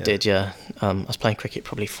 Yeah, I did, yeah. I was playing cricket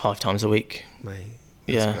probably 5 times a week. Mate,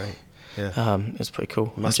 that's great. Yeah. It was pretty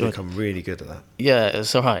cool. You must have become really good at that. Yeah, it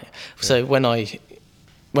was all right. Yeah. So when I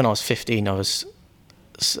was 15, I was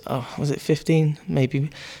it 15? Maybe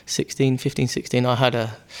 16, 15, 16.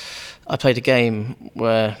 I played a game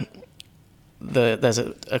where there's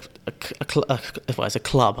a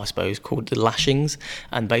club, I suppose, called the Lashings,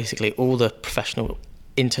 and basically all the professional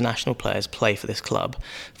international players play for this club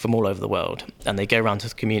from all over the world, and they go around to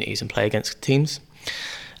the communities and play against teams.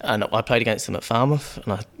 And I played against them at Falmouth,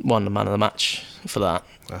 and I won the man of the match for that.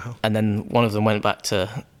 Wow. And then one of them went back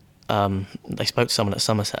to, they spoke to someone at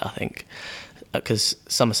Somerset, I think, because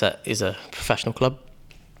Somerset is a professional club.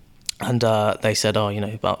 And they said,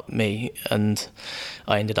 about me, and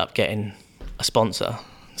I ended up getting a sponsor.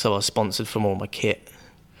 So I was sponsored from all my kit.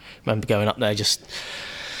 I remember going up there, just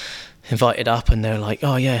invited up, and they were like,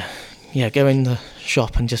 "Oh yeah, go in the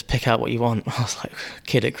shop and just pick out what you want." I was like,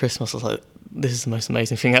 kid at Christmas, I was like, this is the most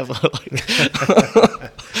amazing thing ever.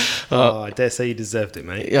 I dare say you deserved it,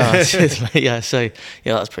 mate. Yeah, cheers, mate. Yeah, so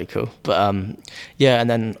yeah, that's pretty cool. But and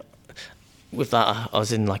then with that, I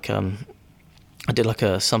was in like I did like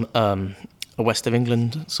a West of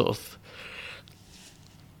England sort of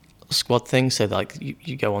squad thing. So like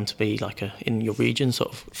you go on to be like in your region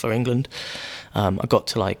sort of for England. I got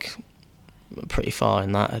to like pretty far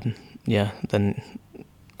in that, and yeah, then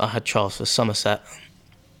I had trials for Somerset,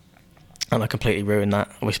 and I completely ruined that.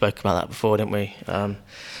 We spoke about that before, didn't we? I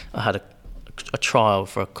had a trial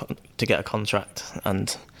to get a contract,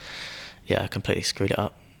 and yeah, I completely screwed it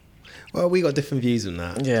up. Well, we got different views on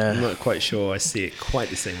that. Yeah. I'm not quite sure I see it quite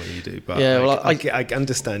the same way you do, but yeah, well, I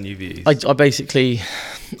understand your views.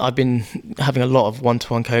 I've been having a lot of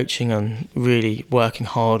one-to-one coaching and really working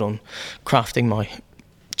hard on crafting my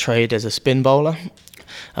trade as a spin bowler.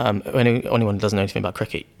 Anyone who doesn't know anything about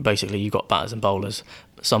cricket, basically you've got batters and bowlers.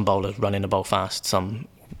 Some bowlers run in the ball fast, some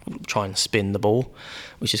try and spin the ball,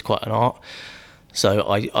 which is quite an art. So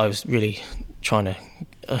I was really trying to...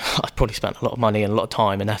 I probably spent a lot of money and a lot of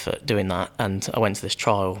time and effort doing that, and I went to this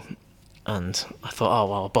trial and I thought, oh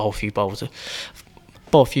well, I'll bowl a few bowls,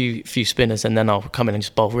 bowl a few spinners, and then I'll come in and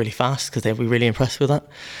just bowl really fast because they'll be really impressed with that.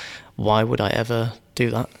 Why would I ever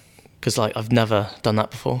do that? Because like I've never done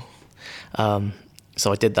that before.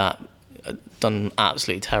 So I did that, done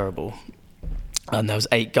absolutely terrible. And there was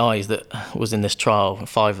 8 guys that was in this trial.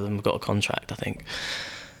 5 of them got a contract, I think.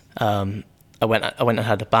 I went and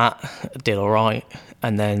had a bat, did all right,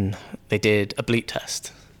 and then they did a bleep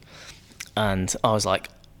test, and I was like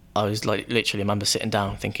literally, I remember sitting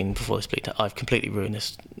down thinking before this bleep test, I've completely ruined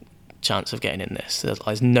this chance of getting in this.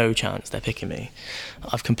 There's no chance they're picking me.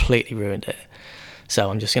 I've completely ruined it.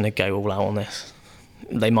 So I'm just going to go all out on this.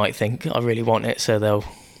 They might think I really want it, so they'll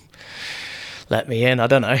let me in. I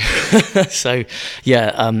don't know. So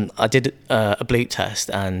yeah, I did a bleep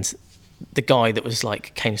test, and the guy that was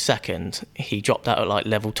like came second, he dropped out at like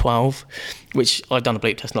level 12, which I'd done a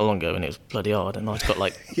bleep test not long ago and it was bloody hard, and I'd got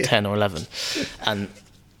like 10 or 11, and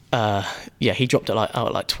he dropped out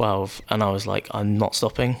at like 12, and I was like, I'm not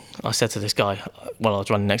stopping. I said to this guy while I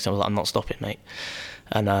was running next to him, I was like, I'm not stopping, mate.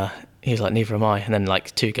 And he was like, neither am I. And then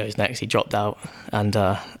like 2 goes next, he dropped out, and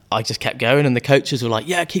I just kept going, and the coaches were like,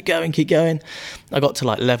 yeah, keep going. I got to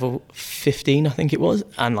like level 15, I think it was,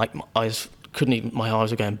 and like my eyes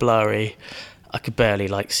were going blurry. I could barely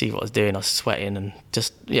like see what I was doing. I was sweating and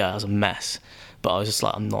just, I was a mess. But I was just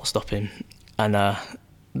like, I'm not stopping. And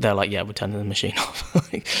they're like, yeah, we're turning the machine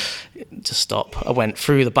off. Just stop. I went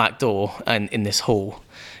through the back door and in this hall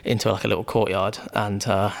into like a little courtyard, and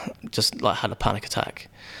just like had a panic attack.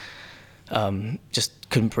 Just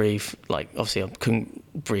couldn't breathe. Like obviously I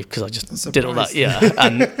couldn't breathe because I just did all that. Yeah,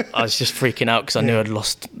 and I was just freaking out because I knew I'd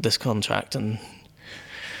lost this contract, and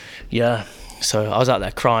yeah. So I was out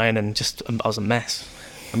there crying and just I was a mess.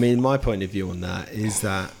 I mean, my point of view on that is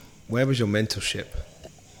that where was your mentorship?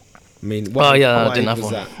 I mean, I what didn't age have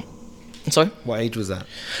was one. that? Sorry? What age was that?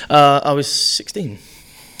 I was 16.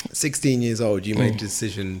 16 years old, you made the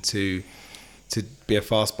decision to be a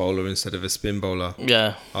fast bowler instead of a spin bowler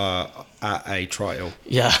Yeah. at a trial.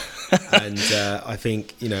 Yeah. And I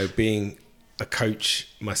think, being a coach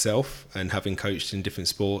myself and having coached in different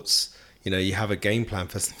sports, you have a game plan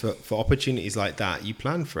for opportunities like that. You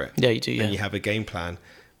plan for it. Yeah, you do, yeah. And you have a game plan.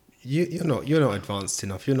 You're not advanced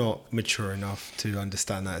enough. You're not mature enough to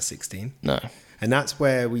understand that at 16. No. And that's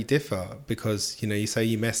where we differ, because, you say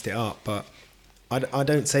you messed it up, but I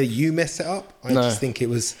don't say you messed it up. I just think it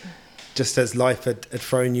was just as life had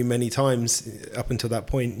thrown you many times up until that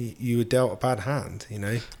point, you were dealt a bad hand,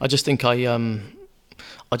 I just think I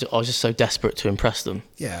was just so desperate to impress them.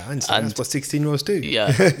 Yeah, I understand. That's what 16-year-olds do.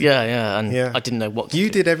 Yeah. And I didn't know what to do. You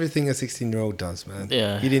did everything a 16-year-old does, man.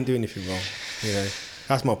 Yeah. You didn't do anything wrong,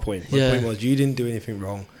 That's my point. My point was you didn't do anything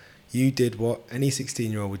wrong. You did what any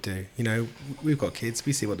 16-year-old would do. We've got kids.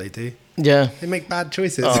 We see what they do. Yeah. They make bad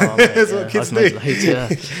choices. Oh, mate, That's what kids do.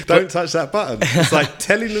 Don't touch that button. It's like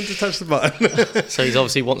telling them to touch the button. So he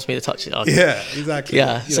obviously wants me to touch it. Yeah, exactly.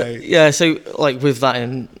 Yeah. So like with that,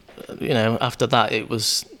 and after that,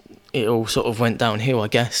 it all sort of went downhill, I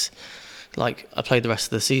guess. Like I played the rest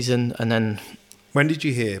of the season, and then. When did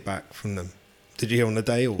you hear back from them? Did you hear on the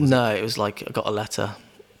day, or no? It was like I got a letter.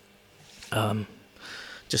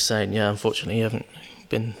 Just saying, unfortunately you haven't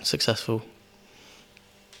been successful.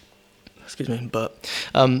 Excuse me, but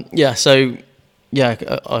I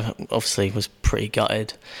obviously was pretty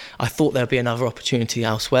gutted. I thought there'd be another opportunity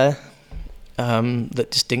elsewhere that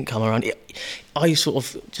just didn't come around. I sort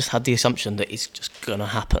of just had the assumption that it's just gonna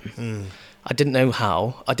happen. I didn't know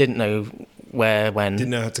how. I didn't know where, when.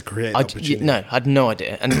 Didn't know how to create an opportunity. No, I had no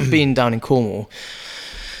idea. And being down in Cornwall,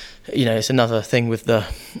 it's another thing with the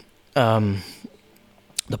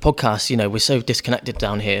podcast, we're so disconnected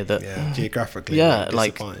down here that geographically,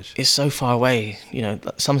 it's so far away.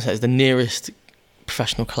 Somerset is the nearest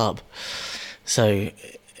professional club, so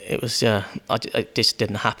it was it just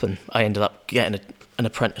didn't happen. I ended up getting an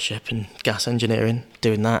apprenticeship in gas engineering,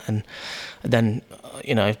 doing that, and then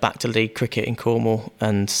back to league cricket in Cornwall,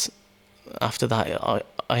 and after that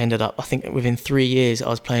I ended up, I think within 3 years I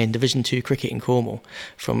was playing Division 2 cricket in Cornwall,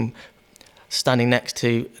 from standing next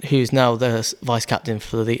to who's now the vice captain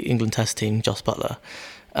for the England Test team, Joss Butler,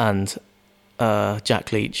 and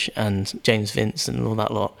Jack Leach and James Vince and all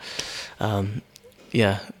that lot.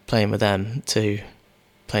 Playing with them to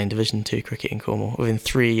playing Division 2 cricket in Cornwall within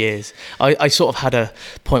 3 years. I sort of had a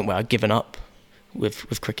point where I'd given up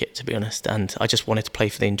with cricket, to be honest, and I just wanted to play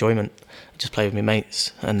for the enjoyment, just play with my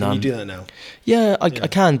mates. And can you do that now? Yeah, I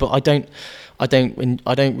can, but I don't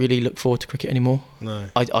really look forward to cricket anymore. No.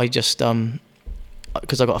 I just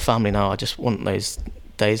because I got a family now, I just want those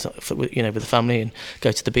days with the family and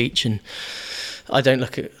go to the beach, and I don't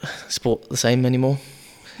look at sport the same anymore.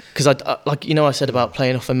 Because I said about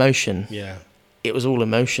playing off emotion. Yeah. It was all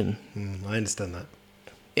emotion. I understand that.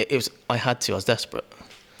 It was. I had to. I was desperate.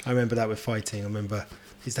 I remember that with fighting. I remember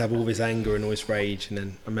I used to have all this anger and all this rage, and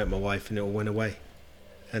then I met my wife and it all went away.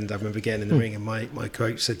 And I remember getting in the ring, and my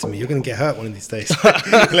coach said to me, "You're going to get hurt one of these days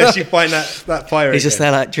unless you find that fire." He's again. Just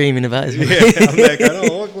there like dreaming about his Yeah, I'm there going,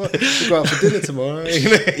 "Oh, what? We'll go out for dinner tomorrow."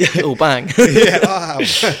 All bang.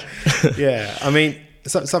 Yeah. I mean,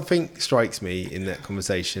 something strikes me in that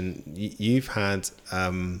conversation. You've had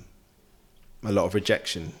a lot of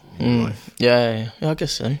rejection in your life. Yeah, I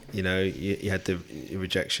guess so. You had the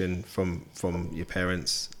rejection from your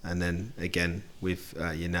parents, and then again with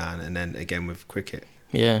your nan, and then again with cricket.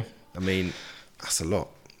 Yeah. I mean, that's a lot.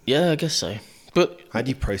 Yeah, I guess so. But how do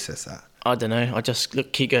you process that? I don't know. I just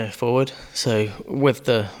keep going forward. So with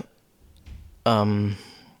the,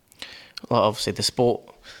 obviously the sport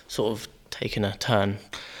sort of taking a turn,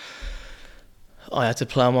 I had to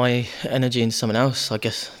plough my energy into something else. I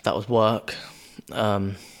guess that was work.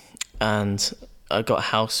 And I got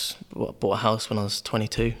bought a house when I was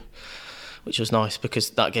 22, which was nice because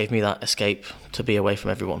that gave me that escape to be away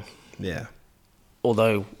from everyone. Yeah.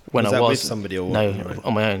 Although when was I that was with somebody or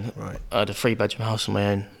on my own, right. I had a 3-bedroom house on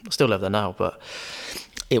my own. I still live there now, but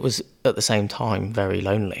it was at the same time very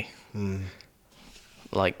lonely.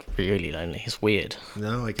 Like really lonely. It's weird.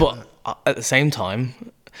 No, I get but that. At the same time,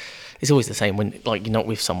 it's always the same when you're not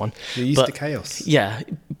with someone. You're used to chaos. Yeah,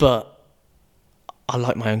 but I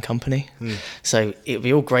like my own company. So it'd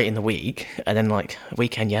be all great in the week, and then like a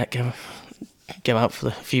weekend, go out for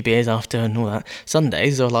a few beers after and all that.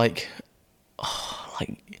 Sundays are like,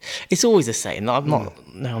 it's always the same. I'm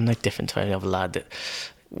no different to any other lad that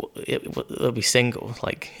they'll be single.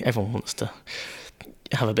 Like everyone wants to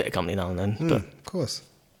have a bit of company now and then. But of course.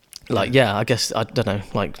 like, yeah, I guess I don't know.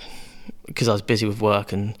 Like, because I was busy with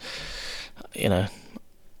work and yeah,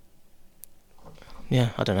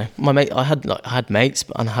 I don't know. My mate, I had mates,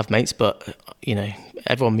 and I have mates, but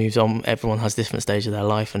everyone moves on. Everyone has different stages of their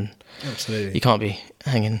life, and Absolutely. you can't be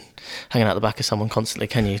hanging out the back of someone constantly,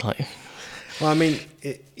 can you? Like, well, I mean,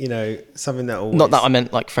 something that always... not that I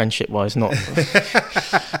meant like friendship wise, not.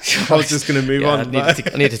 I was just going to move on. I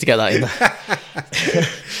needed to get that in there.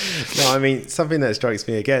 No, I mean, something that strikes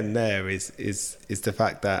me again there is the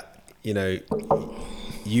fact that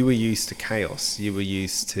you were used to chaos. You were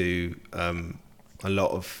used to a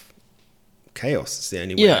lot of chaos. It's the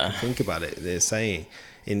only way I can think about it. They're saying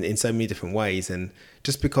in so many different ways, and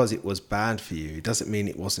just because it was bad for you, it doesn't mean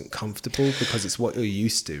it wasn't comfortable, because it's what you're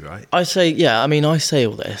used to, right? I say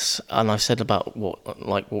all this, and I've said about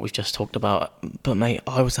what we've just talked about, but mate,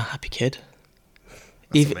 I was a happy kid.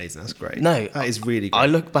 That's amazing. That's great. No, that is really great. I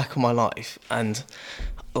look back on my life, and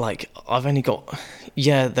like I've only got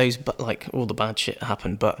those, but like all the bad shit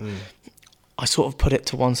happened, but I sort of put it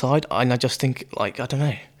to one side, and I just think, like, I don't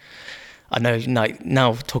know. I know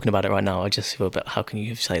now talking about it right now, I just feel a bit, how can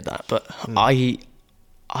you say that? But I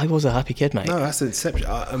was a happy kid, mate. No, that's an exception.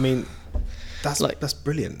 I mean, that's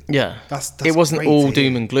brilliant. Yeah, that's it wasn't all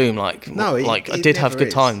doom and gloom. Like, no, I did have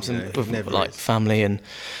good times and with like family, and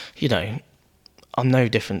I'm no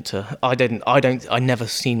different to. I never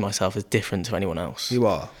seen myself as different to anyone else. You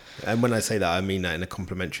are, and when I say that, I mean that in a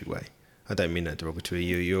complimentary way. I don't mean that derogatory.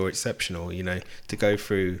 You're exceptional. To go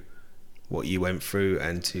through what you went through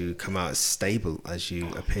and to come out as stable as you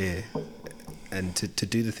appear, and to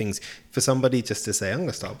do the things, for somebody just to say, I'm going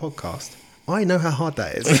to start a podcast. I know how hard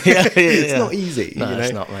that is. It's not easy. No,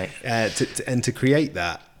 it's not, mate. And to create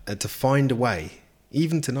that, and to find a way,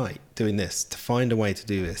 even tonight doing this, to find a way to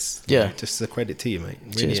do this. Just a credit to you, mate.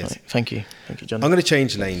 It really Cheers, is. mate. Thank you, John. I'm going to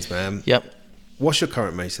change lanes, man. Yep. What's your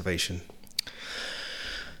current motivation?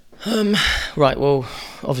 Right. Well,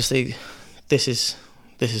 obviously, this is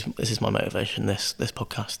my motivation. This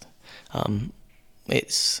podcast.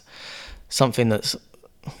 It's something that's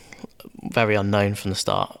very unknown from the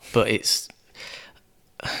start, but it's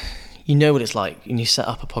what it's like when you set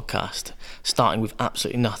up a podcast, starting with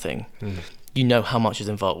absolutely nothing. You know how much is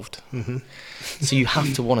involved, so you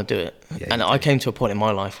have to want to do it. And I came to a point in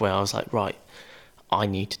my life where I was like, right, I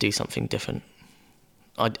need to do something different.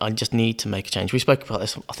 I just need to make a change. We spoke about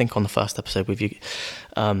this, I think, on the first episode with you,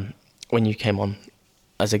 when you came on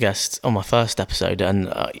as a guest on my first episode, and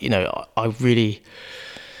I really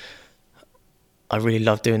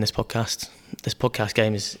love doing this podcast. This podcast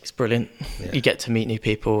game is brilliant. Yeah. You get to meet new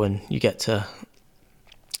people, and you get to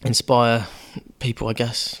inspire people, I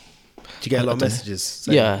guess. Do you get a lot of messages?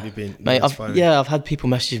 Yeah, mate. I've had people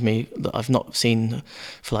message me that I've not seen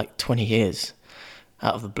for like 20 years.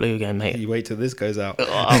 Out of the blue again, mate. You wait till this goes out. No,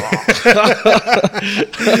 I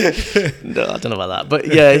don't know about that,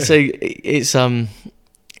 but yeah. So it's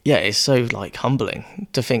so like humbling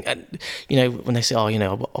to think, and when they say, I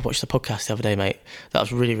watched the podcast the other day, mate. That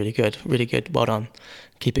was really, really good, really good. Well done.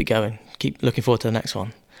 Keep it going. Keep looking forward to the next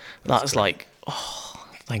one. That's like,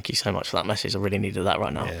 thank you so much for that message. I really needed that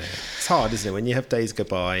right now. Yeah. It's hard, isn't it, when you have days go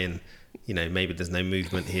by and maybe there's no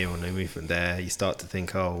movement here or no movement there. You start to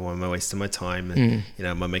think, am I wasting my time? And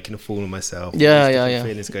am I making a fool of myself? Yeah.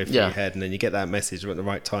 Feelings go through your head, and then you get that message at the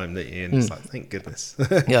right time, that and it's like, thank goodness.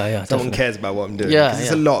 Yeah. Someone cares about what I'm doing. Yeah,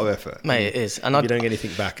 it's a lot of effort, mate. It is, and if you don't get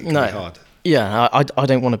anything back, it can be hard. Yeah, I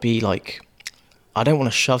don't want to be like, I don't want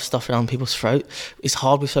to shove stuff down people's throat. It's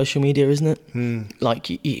hard with social media, isn't it? Like,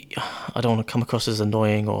 I don't want to come across as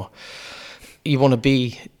annoying, or you want to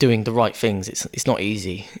be doing the right things. It's not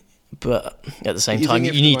easy. But at the same time,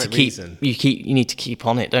 you need to keep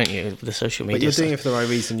on it, don't you, with the social media? But you're doing it for the right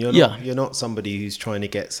reason. You're not somebody who's trying to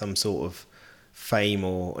get some sort of fame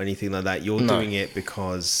or anything like that. You're doing it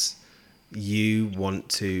because you want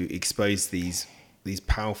to expose these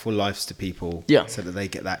powerful lives to people, so that they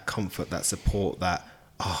get that comfort, that support, that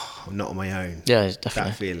I'm not on my own. Yeah,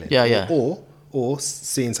 definitely. That feeling. Yeah. Or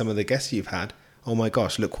seeing some of the guests you've had. Oh my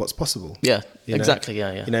gosh, look what's possible. Yeah, exactly.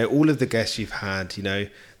 Yeah. All of the guests you've had,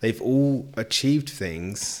 they've all achieved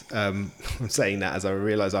things. I'm saying that as I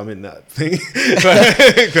realise I'm in that thing.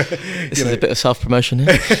 This is a bit of self-promotion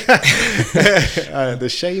here. The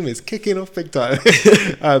shame is kicking off big time.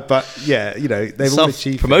 But yeah, they've all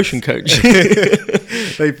achieved promotion coach.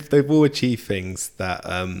 they've all achieved things that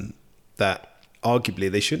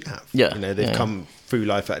arguably they shouldn't have. They've come through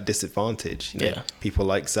life at a disadvantage. People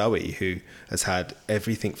like Zoe, who has had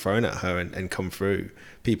everything thrown at her and come through.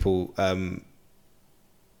 People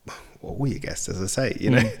all your guests, as I say,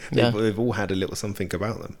 they've all had a little something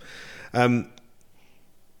about them.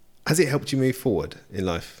 Has it helped you move forward in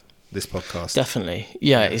life, this podcast? Definitely.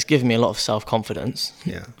 Yeah, it's given me a lot of self-confidence.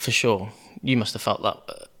 Yeah. For sure. You must have felt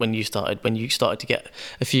that when you started to get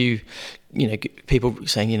a few, people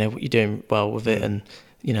saying, what you're doing well with it, and,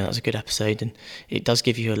 that was a good episode. And it does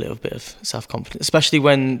give you a little bit of self-confidence, especially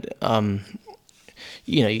when,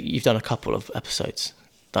 you've done a couple of episodes.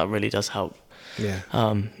 That really does help. Yeah.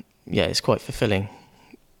 It's quite fulfilling.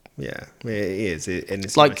 Yeah, it is. And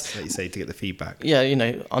it's like, nice, like you say, to get the feedback. Yeah,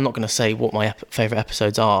 I'm not going to say what my favourite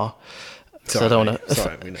episodes are. Sorry, I don't want to.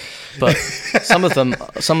 Sorry, we know. But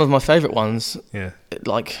some of my favourite ones, yeah,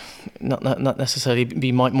 like not necessarily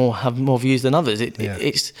might have more views than others.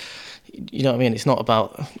 It's, you know what I mean. It's not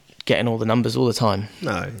about getting all the numbers all the time.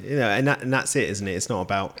 No, and that's it, isn't it? It's not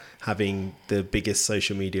about having the biggest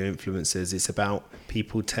social media influencers. It's about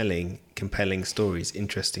people telling compelling stories,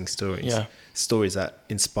 interesting stories, stories that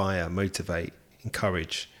inspire, motivate,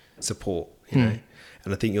 encourage, support. You know,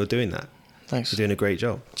 and I think you're doing that. Thanks. You're doing a great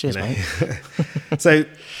job. Cheers, mate. So,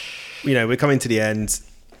 we're coming to the end.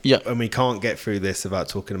 Yeah. And we can't get through this without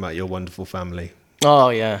talking about your wonderful family. Oh,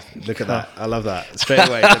 yeah. Look at that. I love that. Straight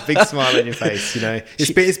away, the big smile on your face,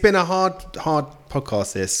 It's been a hard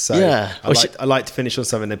podcast, this. So yeah. I like to finish on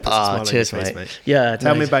something that puts a smile on your face, mate. Yeah.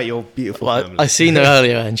 Tell me about your beautiful family. I seen her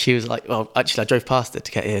earlier, and she was like, well, actually, I drove past her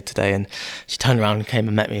to get here today, and she turned around and came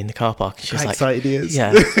and met me in the car park. And she was How like, excited he is.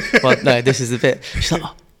 Yeah. Well, no, this is the bit. She's like,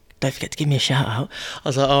 don't forget to give me a shout out. I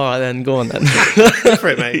was like, all right then, go on then. Go for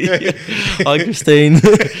it, mate. Hi, Christine.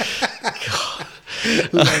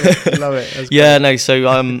 Love it. That's yeah, great. No,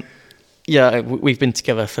 so we've been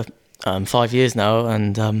together for 5 years now,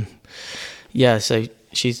 and so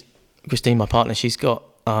she's Christine, my partner. She's got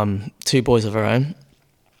 2 boys of her own,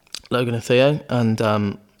 Logan and Theo,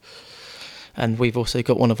 and we've also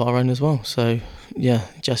got one of our own as well. So yeah,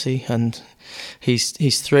 Jesse, and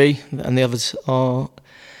he's 3, and the others are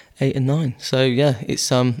 8 and 9. So yeah,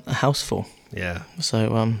 it's a house full. Yeah.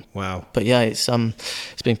 So wow. But yeah, it's been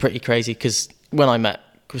pretty crazy, because when I met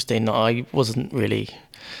Christine, I wasn't really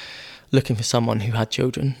looking for someone who had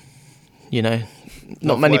children.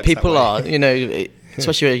 Not many people are.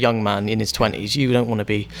 Especially a young man in his 20s, you don't want to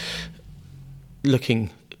be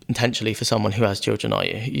looking intentionally for someone who has children, are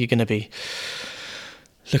you? You're going to be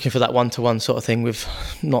looking for that one-to-one sort of thing, with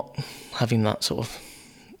not having that sort of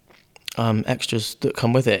extras that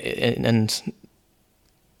come with it, and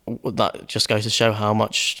that just goes to show how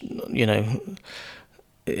much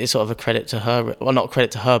it's sort of a credit to her. Well, not a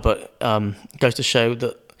credit to her, but goes to show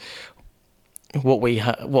that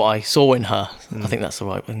what I saw in her. I think that's the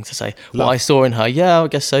right thing to say. Love. What I saw in her, yeah, I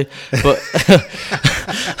guess so. But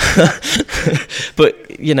but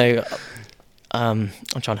I'm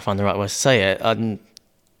trying to find the right words to say it.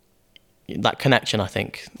 That connection, I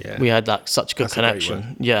think we had such good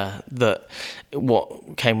connection. Yeah, that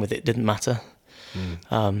what came with it didn't matter.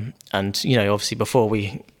 And obviously before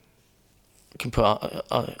we can put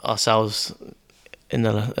ourselves in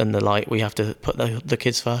the light, we have to put the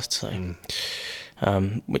kids first. So,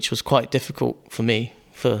 which was quite difficult for me,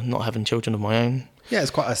 for not having children of my own. Yeah, I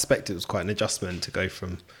expect it was quite an adjustment to go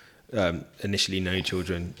from initially no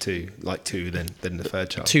children to like 2, then the third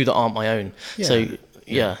child. 2 that aren't my own. Yeah. So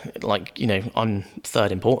I'm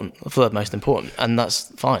third most important, and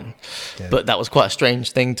that's fine. Yeah. But that was quite a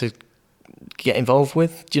strange thing to get involved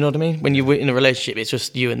with. Do you know what I mean? When you're in a relationship, it's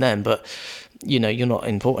just you and them, but you're not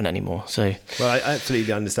important anymore. So I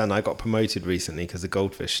absolutely understand. I got promoted recently because the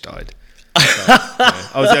goldfish died. So,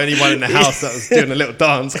 I was the only one in the house that was doing a little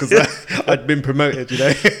dance because I'd been promoted,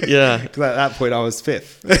 Yeah. Because at that point I was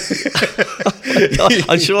 5th.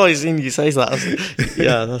 I'm sure I've seen you say that.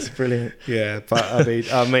 Yeah, that's brilliant. Yeah, but I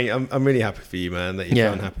mean, I'm really happy for you, man, that you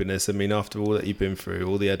found happiness. I mean, after all that you've been through,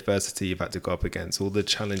 all the adversity you've had to go up against, all the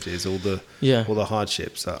challenges, all the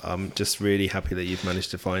hardships, I'm just really happy that you've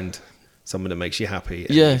managed to find someone that makes you happy,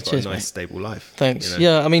 and you've got a nice, stable life. Thanks.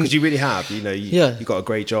 Yeah, I mean, because you really have. You've got a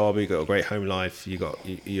great job, you've got a great home life, you got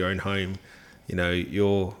your own home. You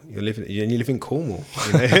live in Cornwall.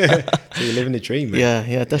 So you're living a dream, man.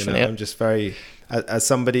 Yeah, definitely. I'm just very, as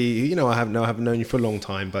somebody, I haven't known you for a long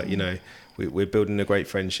time, but we're building a great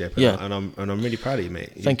friendship, and I'm really proud of you,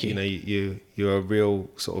 mate. Thank you. You're a real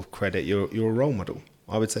sort of credit. You're a role model.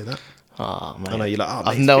 I would say that. Oh, man. I know you're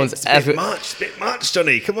like, mate, it's a bit much,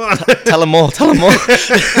 Johnny. Come on. Tell them more.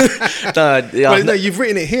 No, you've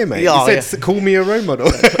written it here, mate. You said, call me a role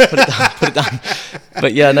model. Put it down.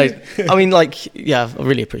 But yeah, no, I mean, I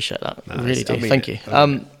really appreciate that. I really do. Thank you.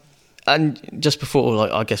 And just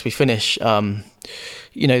before, I guess we finish, the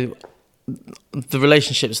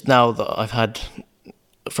relationships now that I've had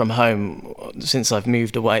from home since I've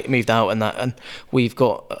moved out, and we've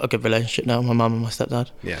got a good relationship now, my mum and my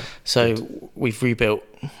stepdad. Yeah. So Good. we've rebuilt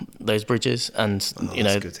those bridges, and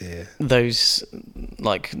That's good to hear. those,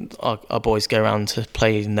 like, our boys go around to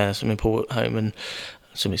play in their swimming pool at home, and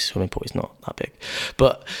swimming pool is not that big,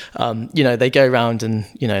 but they go around and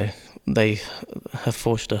they have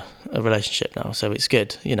forged a relationship now, so it's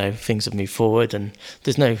good. Things have moved forward, and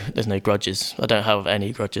there's no grudges. I don't have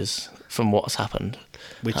any grudges from what's happened,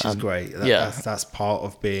 which is great. That's part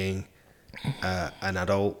of being an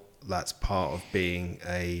adult. That's part of being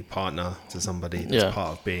a partner to somebody. That's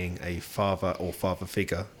part of being a father or father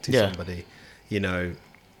figure to somebody.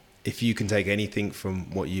 If you can take anything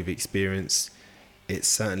from what you've experienced, it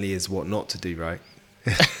certainly is what not to do, right?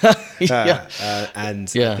 And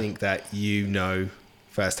I think that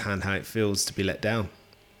firsthand how it feels to be let down,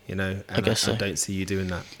 and I don't see you doing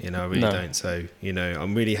that, I really don't. So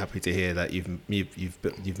I'm really happy to hear that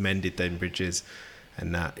you've mended them bridges,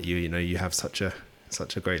 and that you have such a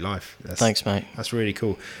great life. Thanks, mate. That's really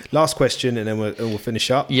cool. Last question, and then we'll finish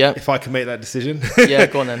up. Yeah, if I can make that decision. Yeah,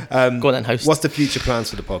 go on then. Go on then, host. What's the future plans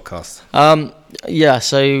for the podcast?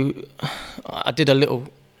 So I did a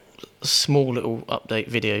small little update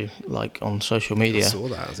video, like, on social media. I saw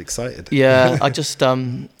that. I was excited. Yeah, I just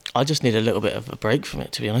need a little bit of a break from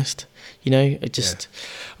it, to be honest.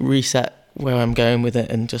 Reset where I'm going with it,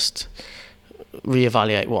 and just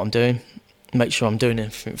reevaluate what I'm doing, make sure I'm doing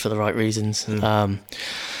it for the right reasons. I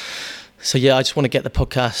just want to get the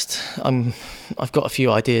podcast. I've got a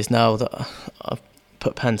few ideas now that I've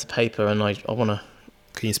put pen to paper, and I want to.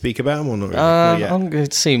 Can you speak about them or not really? Not yet. I'm going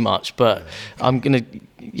to see much, but I'm going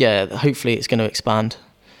to, hopefully it's going to expand.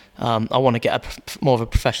 I want to get more of a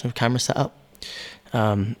professional camera setup,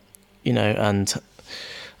 and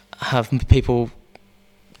have people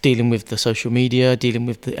dealing with the social media, dealing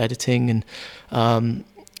with the editing, and,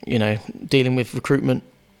 dealing with recruitment.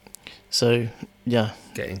 So, yeah.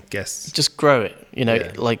 Getting guests. Just grow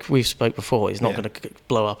it, like we've spoke before, it's not going to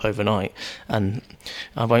blow up overnight, and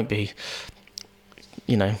I won't be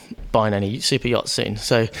buying any super yachts soon.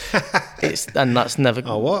 So that's never.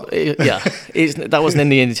 Oh, what? That wasn't in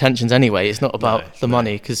the intentions anyway. It's not about the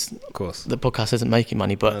money, because of course the podcast isn't making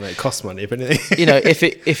money, but it costs money, if anything.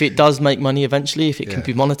 if it does make money eventually, if it can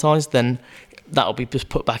be monetized, then that'll be just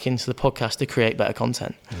put back into the podcast to create better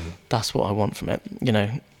content. That's what I want from it,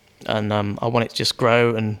 and I want it to just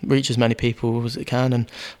grow and reach as many people as it can,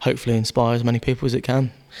 and hopefully inspire as many people as it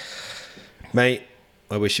can. Mate,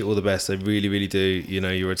 I wish you all the best. I really, really do.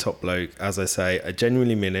 You're a top bloke. As I say, I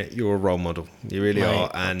genuinely mean it. You're a role model. You really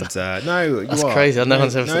are. And that's crazy. No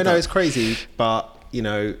one's ever said that. No, it's crazy. But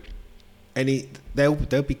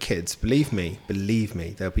there'll be kids. Believe me.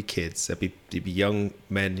 There'll be kids. There'll be young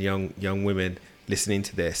men, young women listening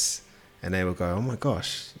to this, and they will go, "Oh my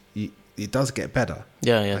gosh, it does get better.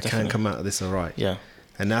 Yeah, I can come out of this all right." Yeah.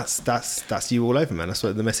 And that's you all over, man. That's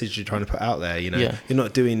what the message you're trying to put out there. You're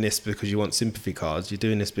not doing this because you want sympathy cards. You're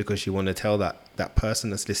doing this because you want to tell that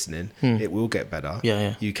person that's listening, it will get better.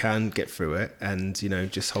 Yeah. You can get through it, and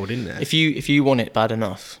just hold in there. If you want it bad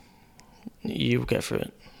enough, you will get through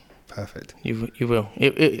it. Perfect. You will.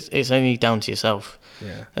 It's only down to yourself.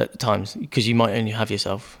 Yeah. At times, because you might only have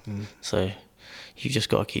yourself. So you just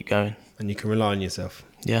got to keep going. And you can rely on yourself.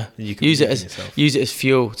 Yeah. You can use it as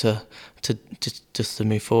fuel to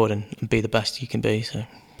move forward and be the best you can be. So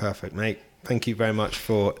perfect, mate. Thank you very much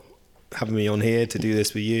for having me on here to do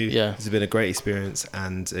this with you. Yeah, it's been a great experience,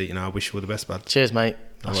 and I wish you all the best, bud. Cheers, mate.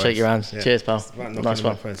 I'll shake your hands. Yeah. Cheers, pal. Nice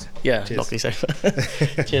one. Friends. Yeah, cheers. knock you safe.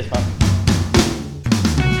 Cheers, pal.